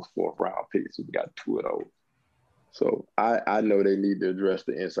use with those 4th round picks. We got 2 of those. So I know they need to address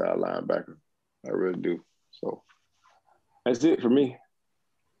the inside linebacker. I really do. So that's it for me.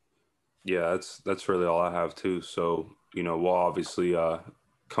 Yeah, that's really all I have too. So, we'll obviously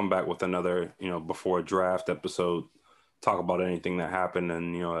come back with another, before draft episode, talk about anything that happened,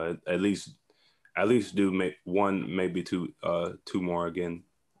 and at least do one, maybe two more again,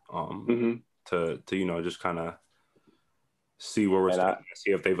 to just kind of see where we're starting,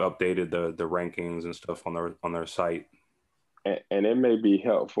 see if they've updated the rankings and stuff on their site. And it may be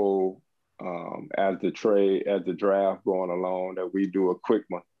helpful as the draft going along that we do a quick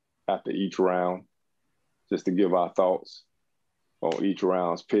one after each round, just to give our thoughts on each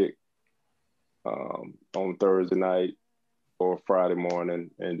round's pick on Thursday night or Friday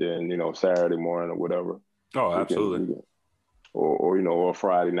morning, and then Saturday morning or whatever. Oh, absolutely. Or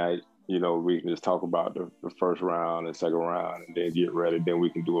Friday night. We can just talk about the 1st round and 2nd round, and then get ready. Then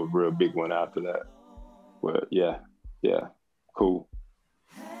we can do a real big one after that. But yeah, cool.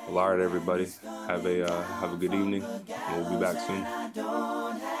 Well, all right, everybody. Have a good evening. We'll be back soon.